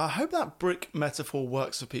brilliant. I hope that brick metaphor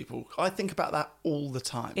works for people. I think about that all the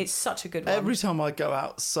time. It's such a good one. Every time I go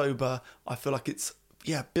out sober, I feel like it's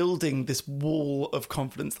building this wall of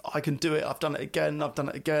confidence. I can do it. I've done it again. I've done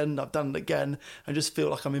it again. I've done it again. And just feel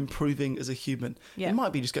like I'm improving as a human. Yeah. It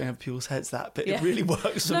might be just going over people's heads, that, but it really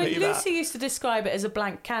works for me. Lucy used to describe it as a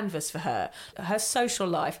blank canvas for her. Her social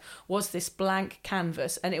life was this blank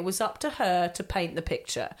canvas, and it was up to her to paint the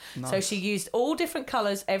picture. Nice. So she used all different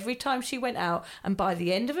colours every time she went out, and by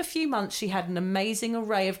the end of a few months, she had an amazing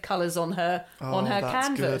array of colours on her that's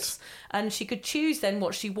canvas. good. And she could choose then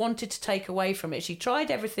what she wanted to take away from it. She tried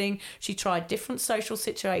tried everything. She tried different social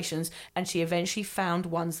situations, and she eventually found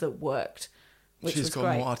ones that worked. She's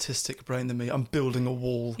got a more artistic brain than me. I'm building a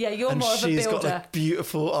wall. Yeah, you're more of a builder. And she's got a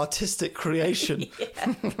beautiful artistic creation.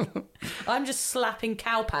 Yeah. I'm just slapping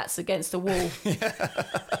cowpats against a wall.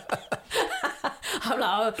 I'm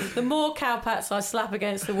like, oh, the more cowpats I slap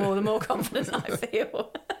against the wall, the more confident I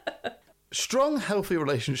feel. Strong, healthy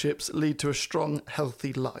relationships lead to a strong,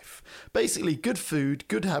 healthy life. Basically, good food,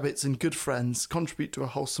 good habits and good friends contribute to a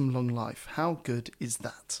wholesome, long life. How good is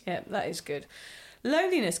that? Yeah, that is good.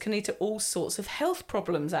 Loneliness can lead to all sorts of health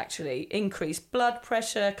problems, actually. Increased blood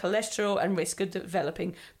pressure, cholesterol, and risk of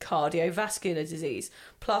developing cardiovascular disease,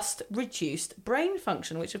 plus reduced brain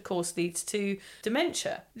function, which of course leads to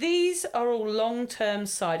dementia. These are all long-term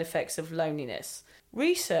side effects of loneliness.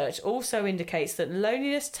 Research also indicates that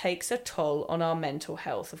loneliness takes a toll on our mental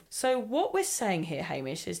health. So what we're saying here,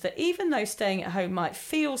 Hamish, is that even though staying at home might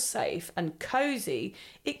feel safe and cosy,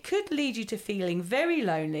 it could lead you to feeling very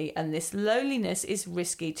lonely, and this loneliness is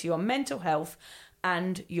risky to your mental health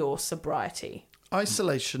and your sobriety.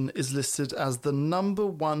 Isolation is listed as the number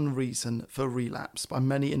one reason for relapse by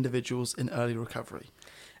many individuals in early recovery.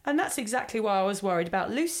 And that's exactly why I was worried about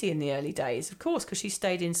Lucy in the early days, of course, because she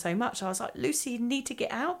stayed in so much. I was like, Lucy, you need to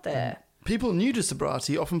get out there. People new to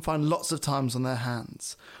sobriety often find lots of times on their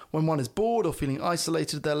hands. When one is bored or feeling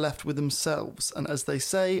isolated, they're left with themselves. And as they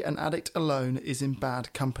say, an addict alone is in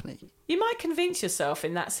bad company. You might convince yourself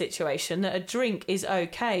in that situation that a drink is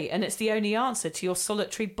okay and it's the only answer to your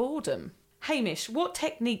solitary boredom. Hamish, what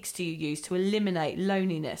techniques do you use to eliminate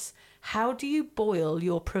loneliness? How do you boil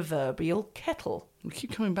your proverbial kettle? We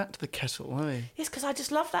keep coming back to the kettle, don't we? Yes, because I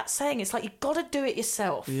just love that saying. It's like, you've got to do it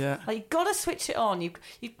yourself. Yeah. Like, you've got to switch it on.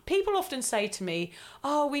 People often say to me,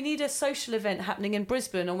 oh, we need a social event happening in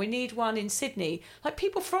Brisbane, or we need one in Sydney. Like,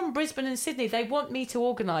 people from Brisbane and Sydney, they want me to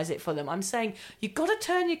organise it for them. I'm saying, you've got to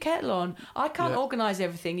turn your kettle on. I can't organise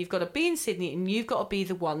everything. You've got to be in Sydney, and you've got to be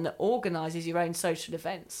the one that organises your own social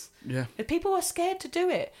events. Yeah. If people are scared to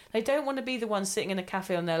do it. They don't want to be the one sitting in a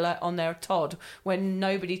cafe on their Todd when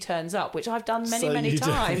nobody turns up, which I've done many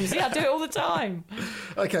times. Yeah, I do it all the time.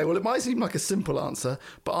 Okay, well, it might seem like a simple answer,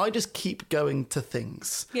 but I just keep going to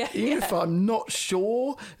things. Even if I'm not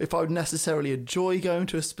sure if I would necessarily enjoy going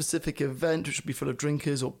to a specific event, which would be full of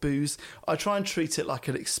drinkers or booze, I try and treat it like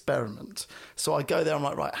an experiment. So I go there, I'm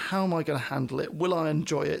like, right, how am I going to handle it? Will I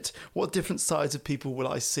enjoy it? What different sides of people will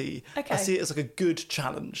I see? Okay. I see it as like a good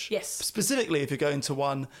challenge. Yes. Specifically if you're going to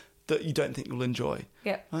one that you don't think you'll enjoy.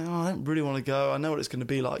 Yeah. Like, oh, I don't really want to go. I know what it's going to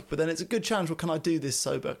be like. But then it's a good challenge. Well, can I do this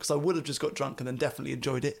sober? Because I would have just got drunk and then definitely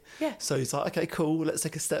enjoyed it. Yeah. So he's like, okay, cool. Let's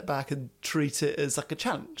take a step back and treat it as like a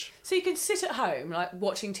challenge. So you can sit at home, like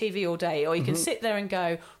watching TV all day, or you can sit there and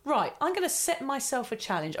go, right, I'm going to set myself a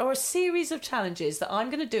challenge or a series of challenges that I'm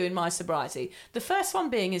going to do in my sobriety. The first one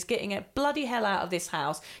being is getting it bloody hell out of this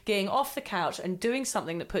house, getting off the couch and doing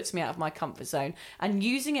something that puts me out of my comfort zone and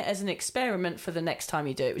using it as an experiment for the next time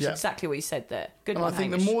you do it, which is exactly what you said there. Good and one, I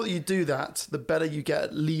think Hamish. the more that you do that, the better you get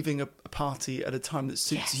at leaving a party at a time that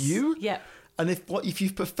suits you. Yeah. And if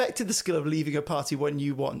you've perfected the skill of leaving a party when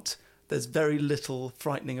you want, there's very little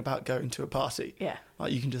frightening about going to a party. Yeah.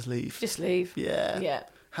 Like, you can just leave. Just leave. Yeah. Yeah.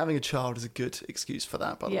 Having a child is a good excuse for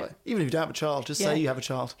that, by the way. Even if you don't have a child, just say you have a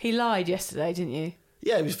child. He lied yesterday, didn't you?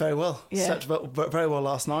 Yeah, he was very well. Yeah. Slept very well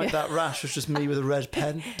last night. That rash was just me with a red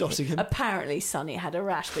pen dotting him. Apparently Sonny had a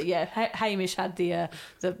rash, but Hamish had the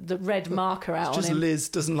red marker out on him. Just Liz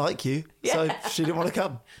doesn't like you, so she didn't want to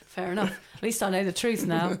come. Fair enough. At least I know the truth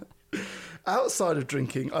now. Outside of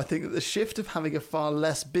drinking, I think that the shift of having a far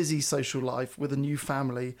less busy social life with a new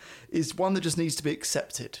family is one that just needs to be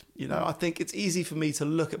accepted. You know, I think it's easy for me to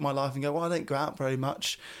look at my life and go, well, I don't go out very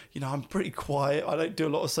much. You know, I'm pretty quiet. I don't do a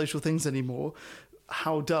lot of social things anymore.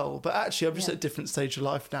 How dull. But actually, I'm just at a different stage of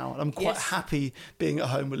life now. And I'm quite happy being at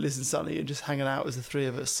home with Liz and Sonny and just hanging out as the three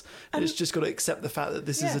of us. And it's just got to accept the fact that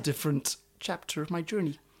this is a different chapter of my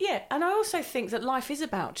journey. Yeah, and I also think that life is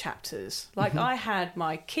about chapters. Like, I had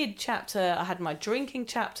my kid chapter, I had my drinking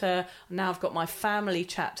chapter, now I've got my family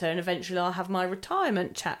chapter, and eventually I'll have my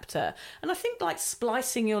retirement chapter. And I think, like,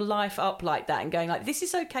 splicing your life up like that and going, like, this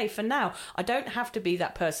is okay for now. I don't have to be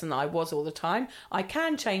that person that I was all the time. I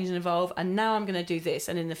can change and evolve, and now I'm going to do this,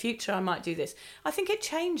 and in the future I might do this. I think it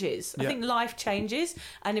changes. I think life changes,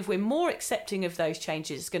 and if we're more accepting of those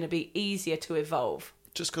changes, it's going to be easier to evolve.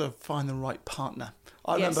 Just got to find the right partner.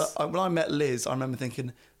 I remember when I met Liz, I remember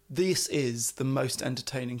thinking, this is the most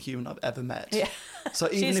entertaining human I've ever met. Yeah. So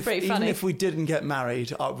even if we didn't get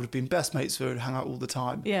married, I would have been best mates with her and hang out all the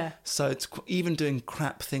time. Yeah. So it's even doing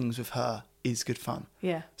crap things with her is good fun.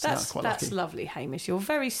 Yeah, So that's quite lucky. lovely, Hamish. You're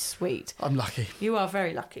very sweet. I'm lucky. You are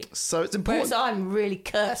very lucky. So it's important. Whereas I'm really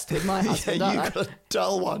cursed with my husband, Yeah, aren't I? you've got a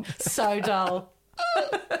dull one. So dull.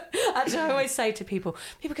 Actually, I always say to people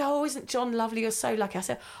go, oh, isn't John lovely? You're so lucky. I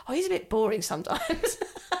say, oh, he's a bit boring sometimes.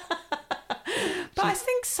 But I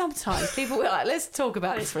think sometimes people, let's talk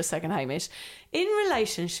about this for a second, Hamish. In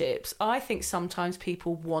relationships, I think sometimes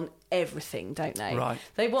people want everything, don't they? Right.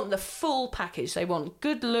 They want the full package. They want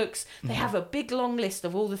good looks. They have a big long list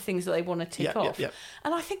of all the things that they want to tick off. Yeah.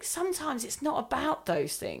 And I think sometimes it's not about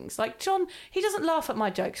those things. Like John, he doesn't laugh at my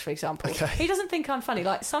jokes, for example. Okay. He doesn't think I'm funny.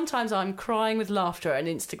 Like sometimes I'm crying with laughter at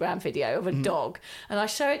an Instagram video of a dog and I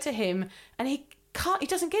show it to him and he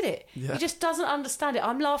doesn't get it. Yeah. He just doesn't understand it.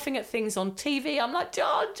 I'm laughing at things on TV. I'm like,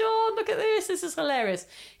 John, look at this. This is hilarious.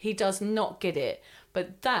 He does not get it.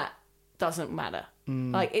 But that doesn't matter.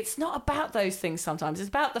 Like, it's not about those things sometimes. It's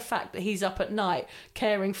about the fact that he's up at night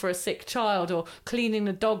caring for a sick child or cleaning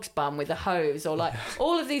the dog's bum with a hose or like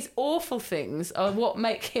all of these awful things are what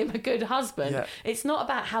make him a good husband. Yeah. It's not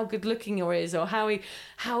about how good looking he is or how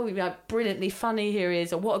like, brilliantly funny he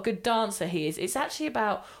is or what a good dancer he is. It's actually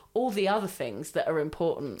about all the other things that are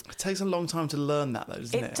important. It takes a long time to learn that, though,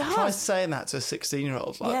 doesn't it? It does. Try saying that to a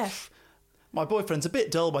 16-year-old. Like, Yeah. my boyfriend's a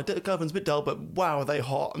bit dull, my girlfriend's a bit dull, but wow, are they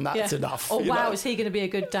hot, and that's enough. Or you wow, know? is he going to be a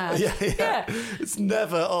good dad? Yeah. It's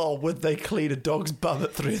never, would they clean a dog's bum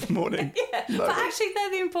at 3 a.m? Yeah, No. but actually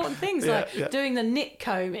they're the important things, like doing the nit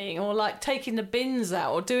combing or like taking the bins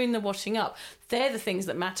out or doing the washing up. They're the things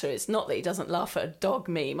that matter. It's not that he doesn't laugh at a dog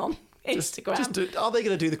meme on Instagram. Are they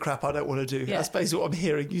going to do the crap I don't want to do? Yeah. That's basically what I'm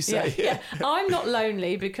hearing you say. Yeah. I'm not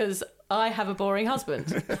lonely because I have a boring husband.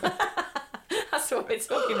 That's what we're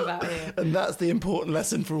talking about here. And that's the important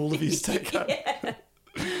lesson for all of you to take home.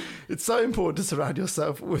 It's so important to surround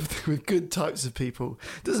yourself with good types of people.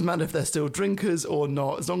 Doesn't matter if they're still drinkers or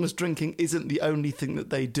not, as long as drinking isn't the only thing that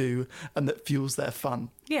they do and that fuels their fun.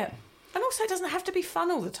 Yeah. And also, it doesn't have to be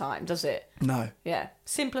fun all the time, does it? No. Yeah.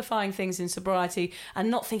 Simplifying things in sobriety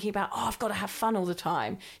and not thinking about, I've got to have fun all the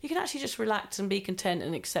time. You can actually just relax and be content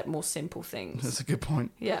and accept more simple things. That's a good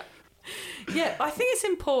point. Yeah. Yeah, I think it's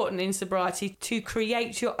important in sobriety to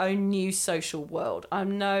create your own new social world. I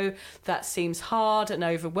know that seems hard and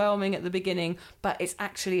overwhelming at the beginning, but it's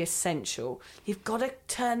actually essential. You've got to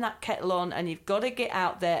turn that kettle on and you've got to get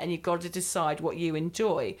out there and you've got to decide what you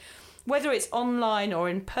enjoy. Whether it's online or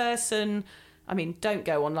in person, I mean, don't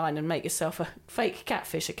go online and make yourself a fake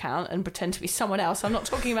catfish account and pretend to be someone else. I'm not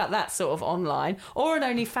talking about that sort of online. Or an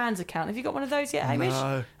OnlyFans account. Have you got one of those yet, Hamish?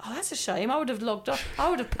 No. Oh, that's a shame. I would have logged off. I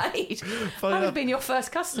would have paid. I would have been your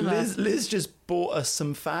first customer. Liz just bought us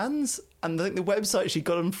some fans, and I think the website she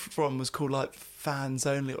got them from was called like Fans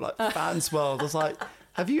Only or like Fans World. I was like,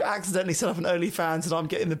 have you accidentally set up an OnlyFans and I'm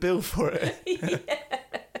getting the bill for it?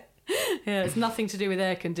 Yeah, it's nothing to do with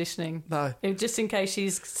air conditioning. No. Just in case she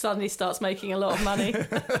suddenly starts making a lot of money.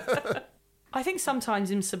 I think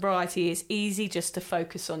sometimes in sobriety it's easy just to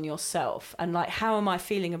focus on yourself and like, how am I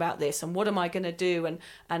feeling about this and what am I going to do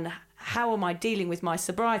and how am I dealing with my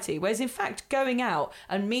sobriety? Whereas in fact, going out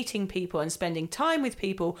and meeting people and spending time with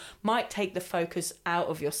people might take the focus out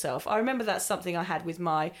of yourself. I remember that's something I had with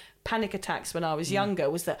my panic attacks when I was younger,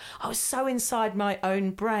 was that I was so inside my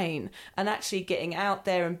own brain, and actually getting out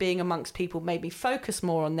there and being amongst people made me focus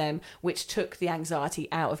more on them, which took the anxiety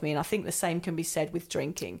out of me. And I think the same can be said with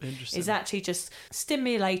drinking. Is actually just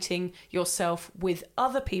stimulating yourself with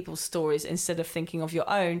other people's stories instead of thinking of your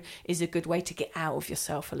own is a good way to get out of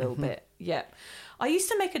yourself a little bit. Yeah. I used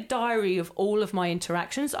to make a diary of all of my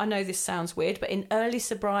interactions. I know this sounds weird, but in early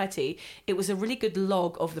sobriety, it was a really good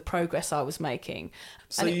log of the progress I was making.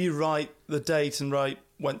 So you write the date and write,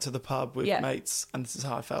 went to the pub with mates, and this is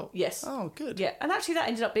how I felt. Yes. Oh, good. Yeah, and actually that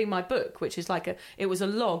ended up being my book, which is like it was a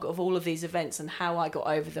log of all of these events and how I got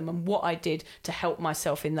over them and what I did to help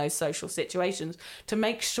myself in those social situations to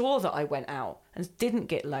make sure that I went out and didn't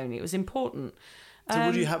get lonely. It was important. So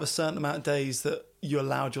would you have a certain amount of days that you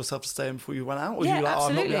allowed yourself to stay in before you went out? Or Yeah, you like, I'm not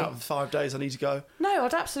absolutely. going out for 5 days, I need to go? No,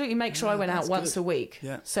 I'd absolutely make sure I went out that's once good. a week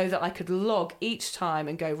so that I could log each time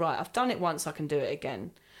and go, right, I've done it once, I can do it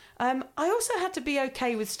again. I also had to be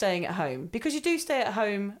okay with staying at home, because you do stay at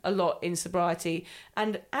home a lot in sobriety,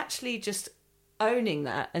 and actually just owning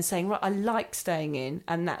that and saying, right, I like staying in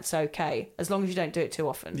and that's okay, as long as you don't do it too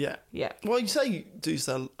often. Yeah. Yeah. Well, you say you do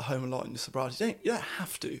stay at home a lot in your sobriety. You don't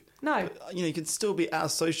have to. No. But, you can still be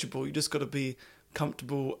as sociable. You just got to be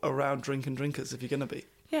comfortable around drinking drinkers if you're going to be.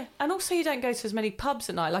 Yeah, and also you don't go to as many pubs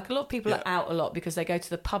at night. Like a lot of people are out a lot because they go to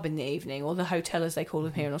the pub in the evening, or the hotel as they call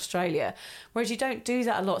them here in Australia, whereas you don't do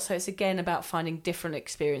that a lot. So it's again about finding different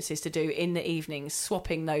experiences to do in the evenings,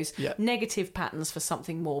 swapping those negative patterns for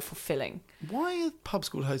something more fulfilling. Why are pubs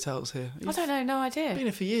called hotels here? I don't know, no idea. Been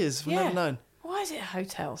here for years, we've never known. Why is it a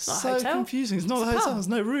hotel? It's not so a hotel. Confusing. It's not a hotel, there's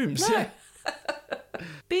no rooms. No. Yeah.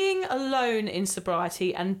 Being alone in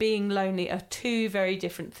sobriety and being lonely are two very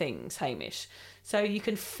different things, Hamish. So you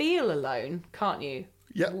can feel alone, can't you?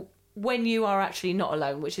 Yeah. When you are actually not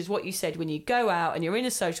alone, which is what you said, when you go out and you're in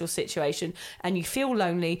a social situation and you feel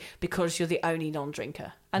lonely because you're the only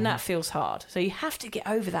non-drinker. And that feels hard. So you have to get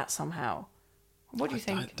over that somehow. What do you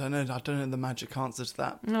think? I don't know the magic answer to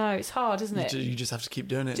that. No, it's hard, isn't it? You just have to keep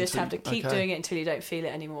doing it. Just have to keep doing it until you don't feel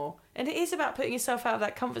it anymore. And it is about putting yourself out of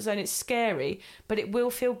that comfort zone. It's scary, but it will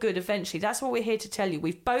feel good eventually. That's what we're here to tell you.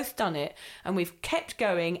 We've both done it and we've kept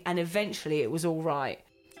going, and eventually it was all right.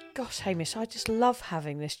 Gosh, Hamish, I just love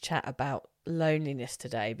having this chat about loneliness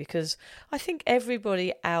today because I think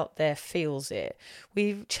everybody out there feels it.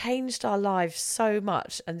 We've changed our lives so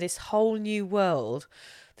much, and this whole new world,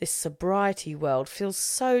 this sobriety world, feels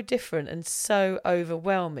so different and so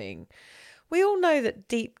overwhelming. We all know that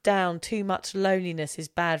deep down too much loneliness is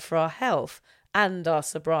bad for our health and our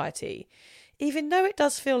sobriety. Even though it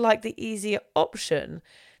does feel like the easier option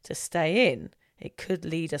to stay in, it could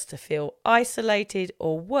lead us to feel isolated,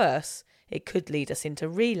 or worse, it could lead us into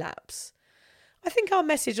relapse. I think our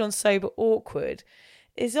message on Sober Awkward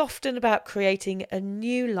is often about creating a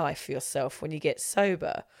new life for yourself when you get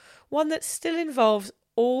sober, one that still involves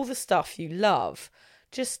all the stuff you love,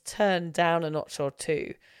 just turned down a notch or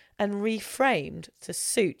two and reframed to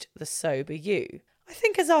suit the sober you. I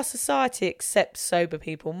think as our society accepts sober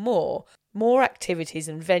people more activities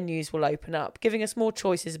and venues will open up, giving us more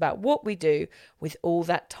choices about what we do with all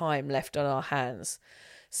that time left on our hands.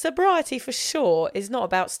 Sobriety, for sure, is not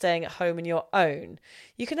about staying at home on your own.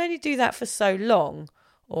 You can only do that for so long,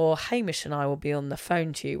 or Hamish and I will be on the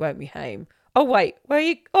phone to you, won't we, Haim? Oh, wait, where are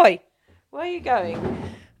you going?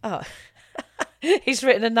 Oh, he's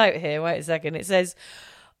written a note here. Wait a second. It says,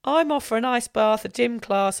 I'm off for an ice bath, a gym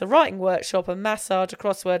class, a writing workshop, a massage, a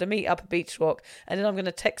crossword, a meet up, a beach walk, and then I'm going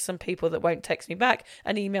to text some people that won't text me back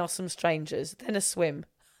and email some strangers, then a swim.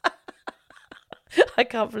 I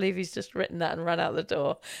can't believe he's just written that and run out the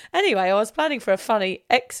door. Anyway, I was planning for a funny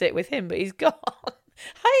exit with him, but he's gone.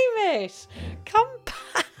 Hamish, come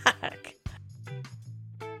back.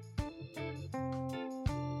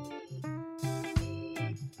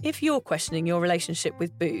 If you're questioning your relationship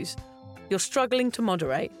with booze, you're struggling to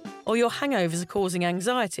moderate, or your hangovers are causing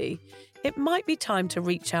anxiety, it might be time to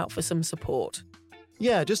reach out for some support.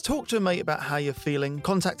 Yeah, just talk to a mate about how you're feeling,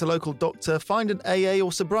 contact a local doctor, find an AA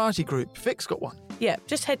or sobriety group. Vic's got one. Yeah,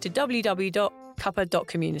 just head to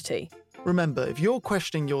www.cuppa.community. Remember, if you're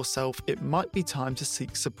questioning yourself, it might be time to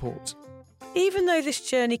seek support. Even though this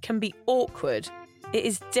journey can be awkward, it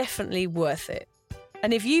is definitely worth it.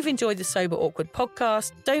 And if you've enjoyed the Sober Awkward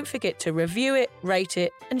podcast, don't forget to review it, rate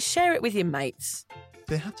it, and share it with your mates. Do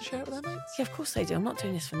they have to share it with their mates? Yeah, of course they do. I'm not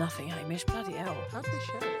doing this for nothing, Hamish. Bloody hell. How do they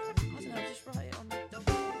share it? I don't know, just write it on the...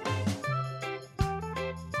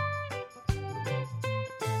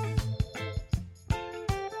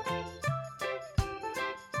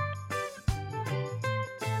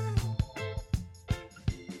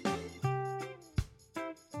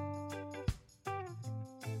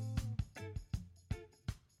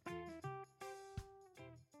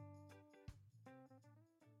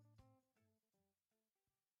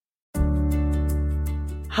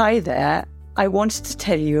 Hi there. I wanted to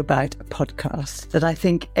tell you about a podcast that I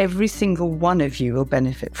think every single one of you will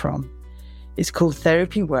benefit from. It's called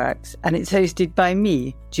Therapy Works, and it's hosted by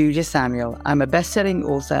me, Julia Samuel. I'm a best-selling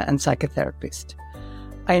author and psychotherapist.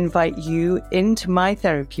 I invite you into my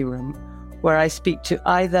therapy room where I speak to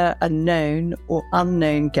either a known or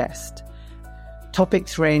unknown guest.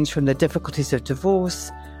 Topics range from the difficulties of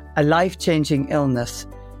divorce, a life-changing illness,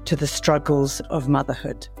 to the struggles of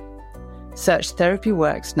motherhood. Search Therapy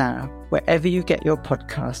Works now, wherever you get your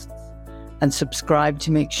podcasts, and subscribe to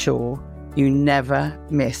make sure you never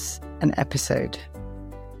miss an episode.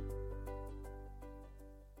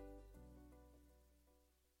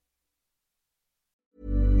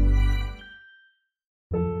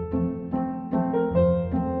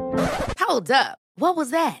 Hold up. What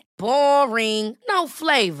was that? Boring. No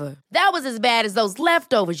flavor. That was as bad as those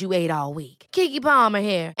leftovers you ate all week. Keke Palmer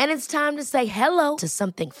here. And it's time to say hello to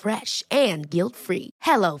something fresh and guilt-free.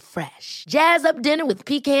 Hello Fresh. Jazz up dinner with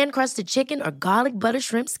pecan-crusted chicken or garlic butter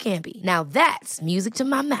shrimp scampi. Now that's music to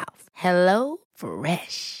my mouth. Hello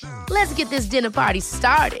Fresh. Let's get this dinner party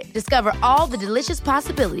started. Discover all the delicious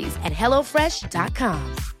possibilities at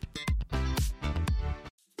HelloFresh.com.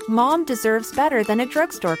 Mom deserves better than a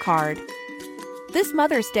drugstore card. This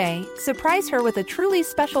Mother's Day, surprise her with a truly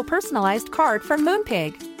special personalized card from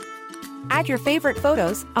Moonpig. Add your favorite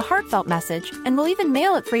photos, a heartfelt message, and we'll even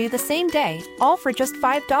mail it for you the same day, all for just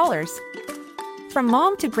 $5. From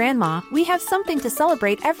mom to grandma, we have something to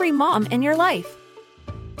celebrate every mom in your life.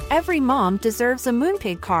 Every mom deserves a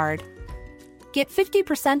Moonpig card. Get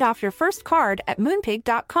 50% off your first card at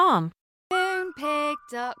Moonpig.com.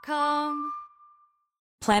 Moonpig.com.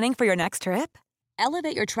 Planning for your next trip?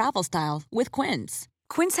 Elevate your travel style with Quince.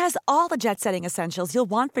 Quince has all the jet-setting essentials you'll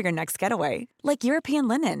want for your next getaway, like European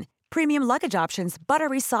linen, premium luggage options,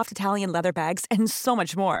 buttery soft Italian leather bags, and so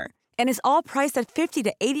much more. And is all priced at 50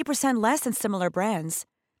 to 80% less than similar brands.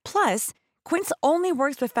 Plus, Quince only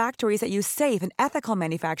works with factories that use safe and ethical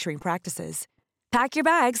manufacturing practices. Pack your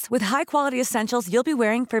bags with high-quality essentials you'll be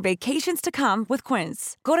wearing for vacations to come with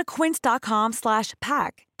Quince. Go to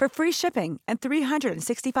quince.com/pack for free shipping and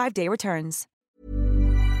 365-day returns.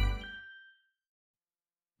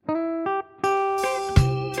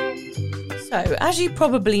 So, as you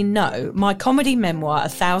probably know, my comedy memoir,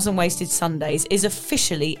 1,000 Wasted Sundays, is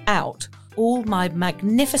officially out. All my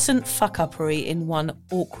magnificent fuck-uppery in one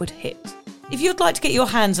awkward hit. If you'd like to get your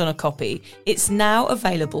hands on a copy, it's now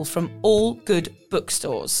available from all good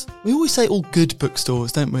bookstores. We always say all good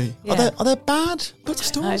bookstores, don't we? Yeah. Are there bad No,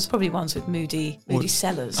 bookstores? probably ones with moody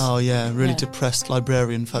sellers. Oh yeah, really Yeah. depressed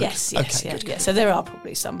librarian folk. Yes, Okay, yeah. So there are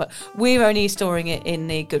probably some, but we're only storing it in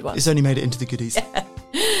the good ones. It's only made it into the goodies.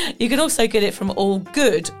 You can also get it from all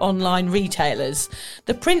good online retailers.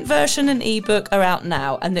 The print version and ebook are out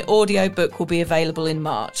now, and the audiobook will be available in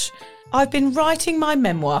March. I've been writing my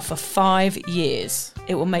memoir for 5 years.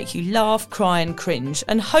 It will make you laugh, cry and cringe,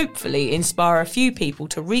 and hopefully inspire a few people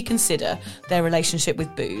to reconsider their relationship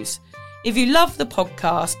with booze. If you love the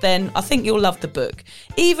podcast, then I think you'll love the book,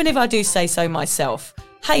 even if I do say so myself.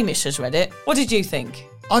 Hamish has read it. What did you think?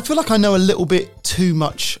 I feel like I know a little bit too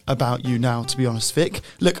much about you now, to be honest, Vic.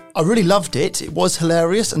 Look, I really loved it. It was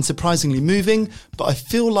hilarious and surprisingly moving, but I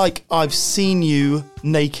feel like I've seen you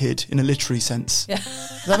naked in a literary sense. Yeah.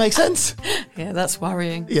 Does that make sense? Yeah, that's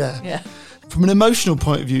worrying. Yeah. From an emotional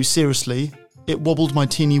point of view, seriously, it wobbled my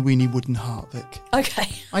teeny weeny wooden heart, Vic. Okay.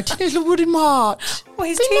 My teeny little wooden heart. Well,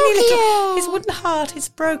 his wooden heart is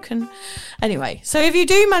broken. Anyway, so if you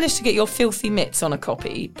do manage to get your filthy mitts on a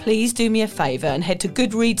copy, please do me a favour and head to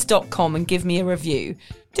goodreads.com and give me a review.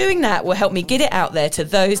 Doing that will help me get it out there to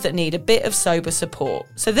those that need a bit of sober support.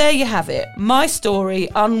 So there you have it. My story,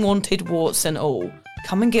 unwanted warts and all.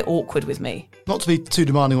 Come and get awkward with me. Not to be too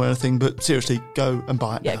demanding or anything, but seriously, go and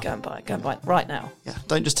buy it Yeah, now. go and buy it. Go and buy it right now. Yeah,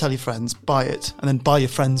 don't just tell your friends, buy it, and then buy your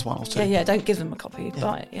friends one or two. Yeah, don't give them a copy.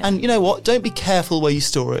 Buy it, yeah. And you know what? Don't be careful where you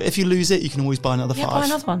store it. If you lose it, you can always buy another 5. Buy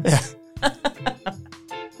another one. Yeah.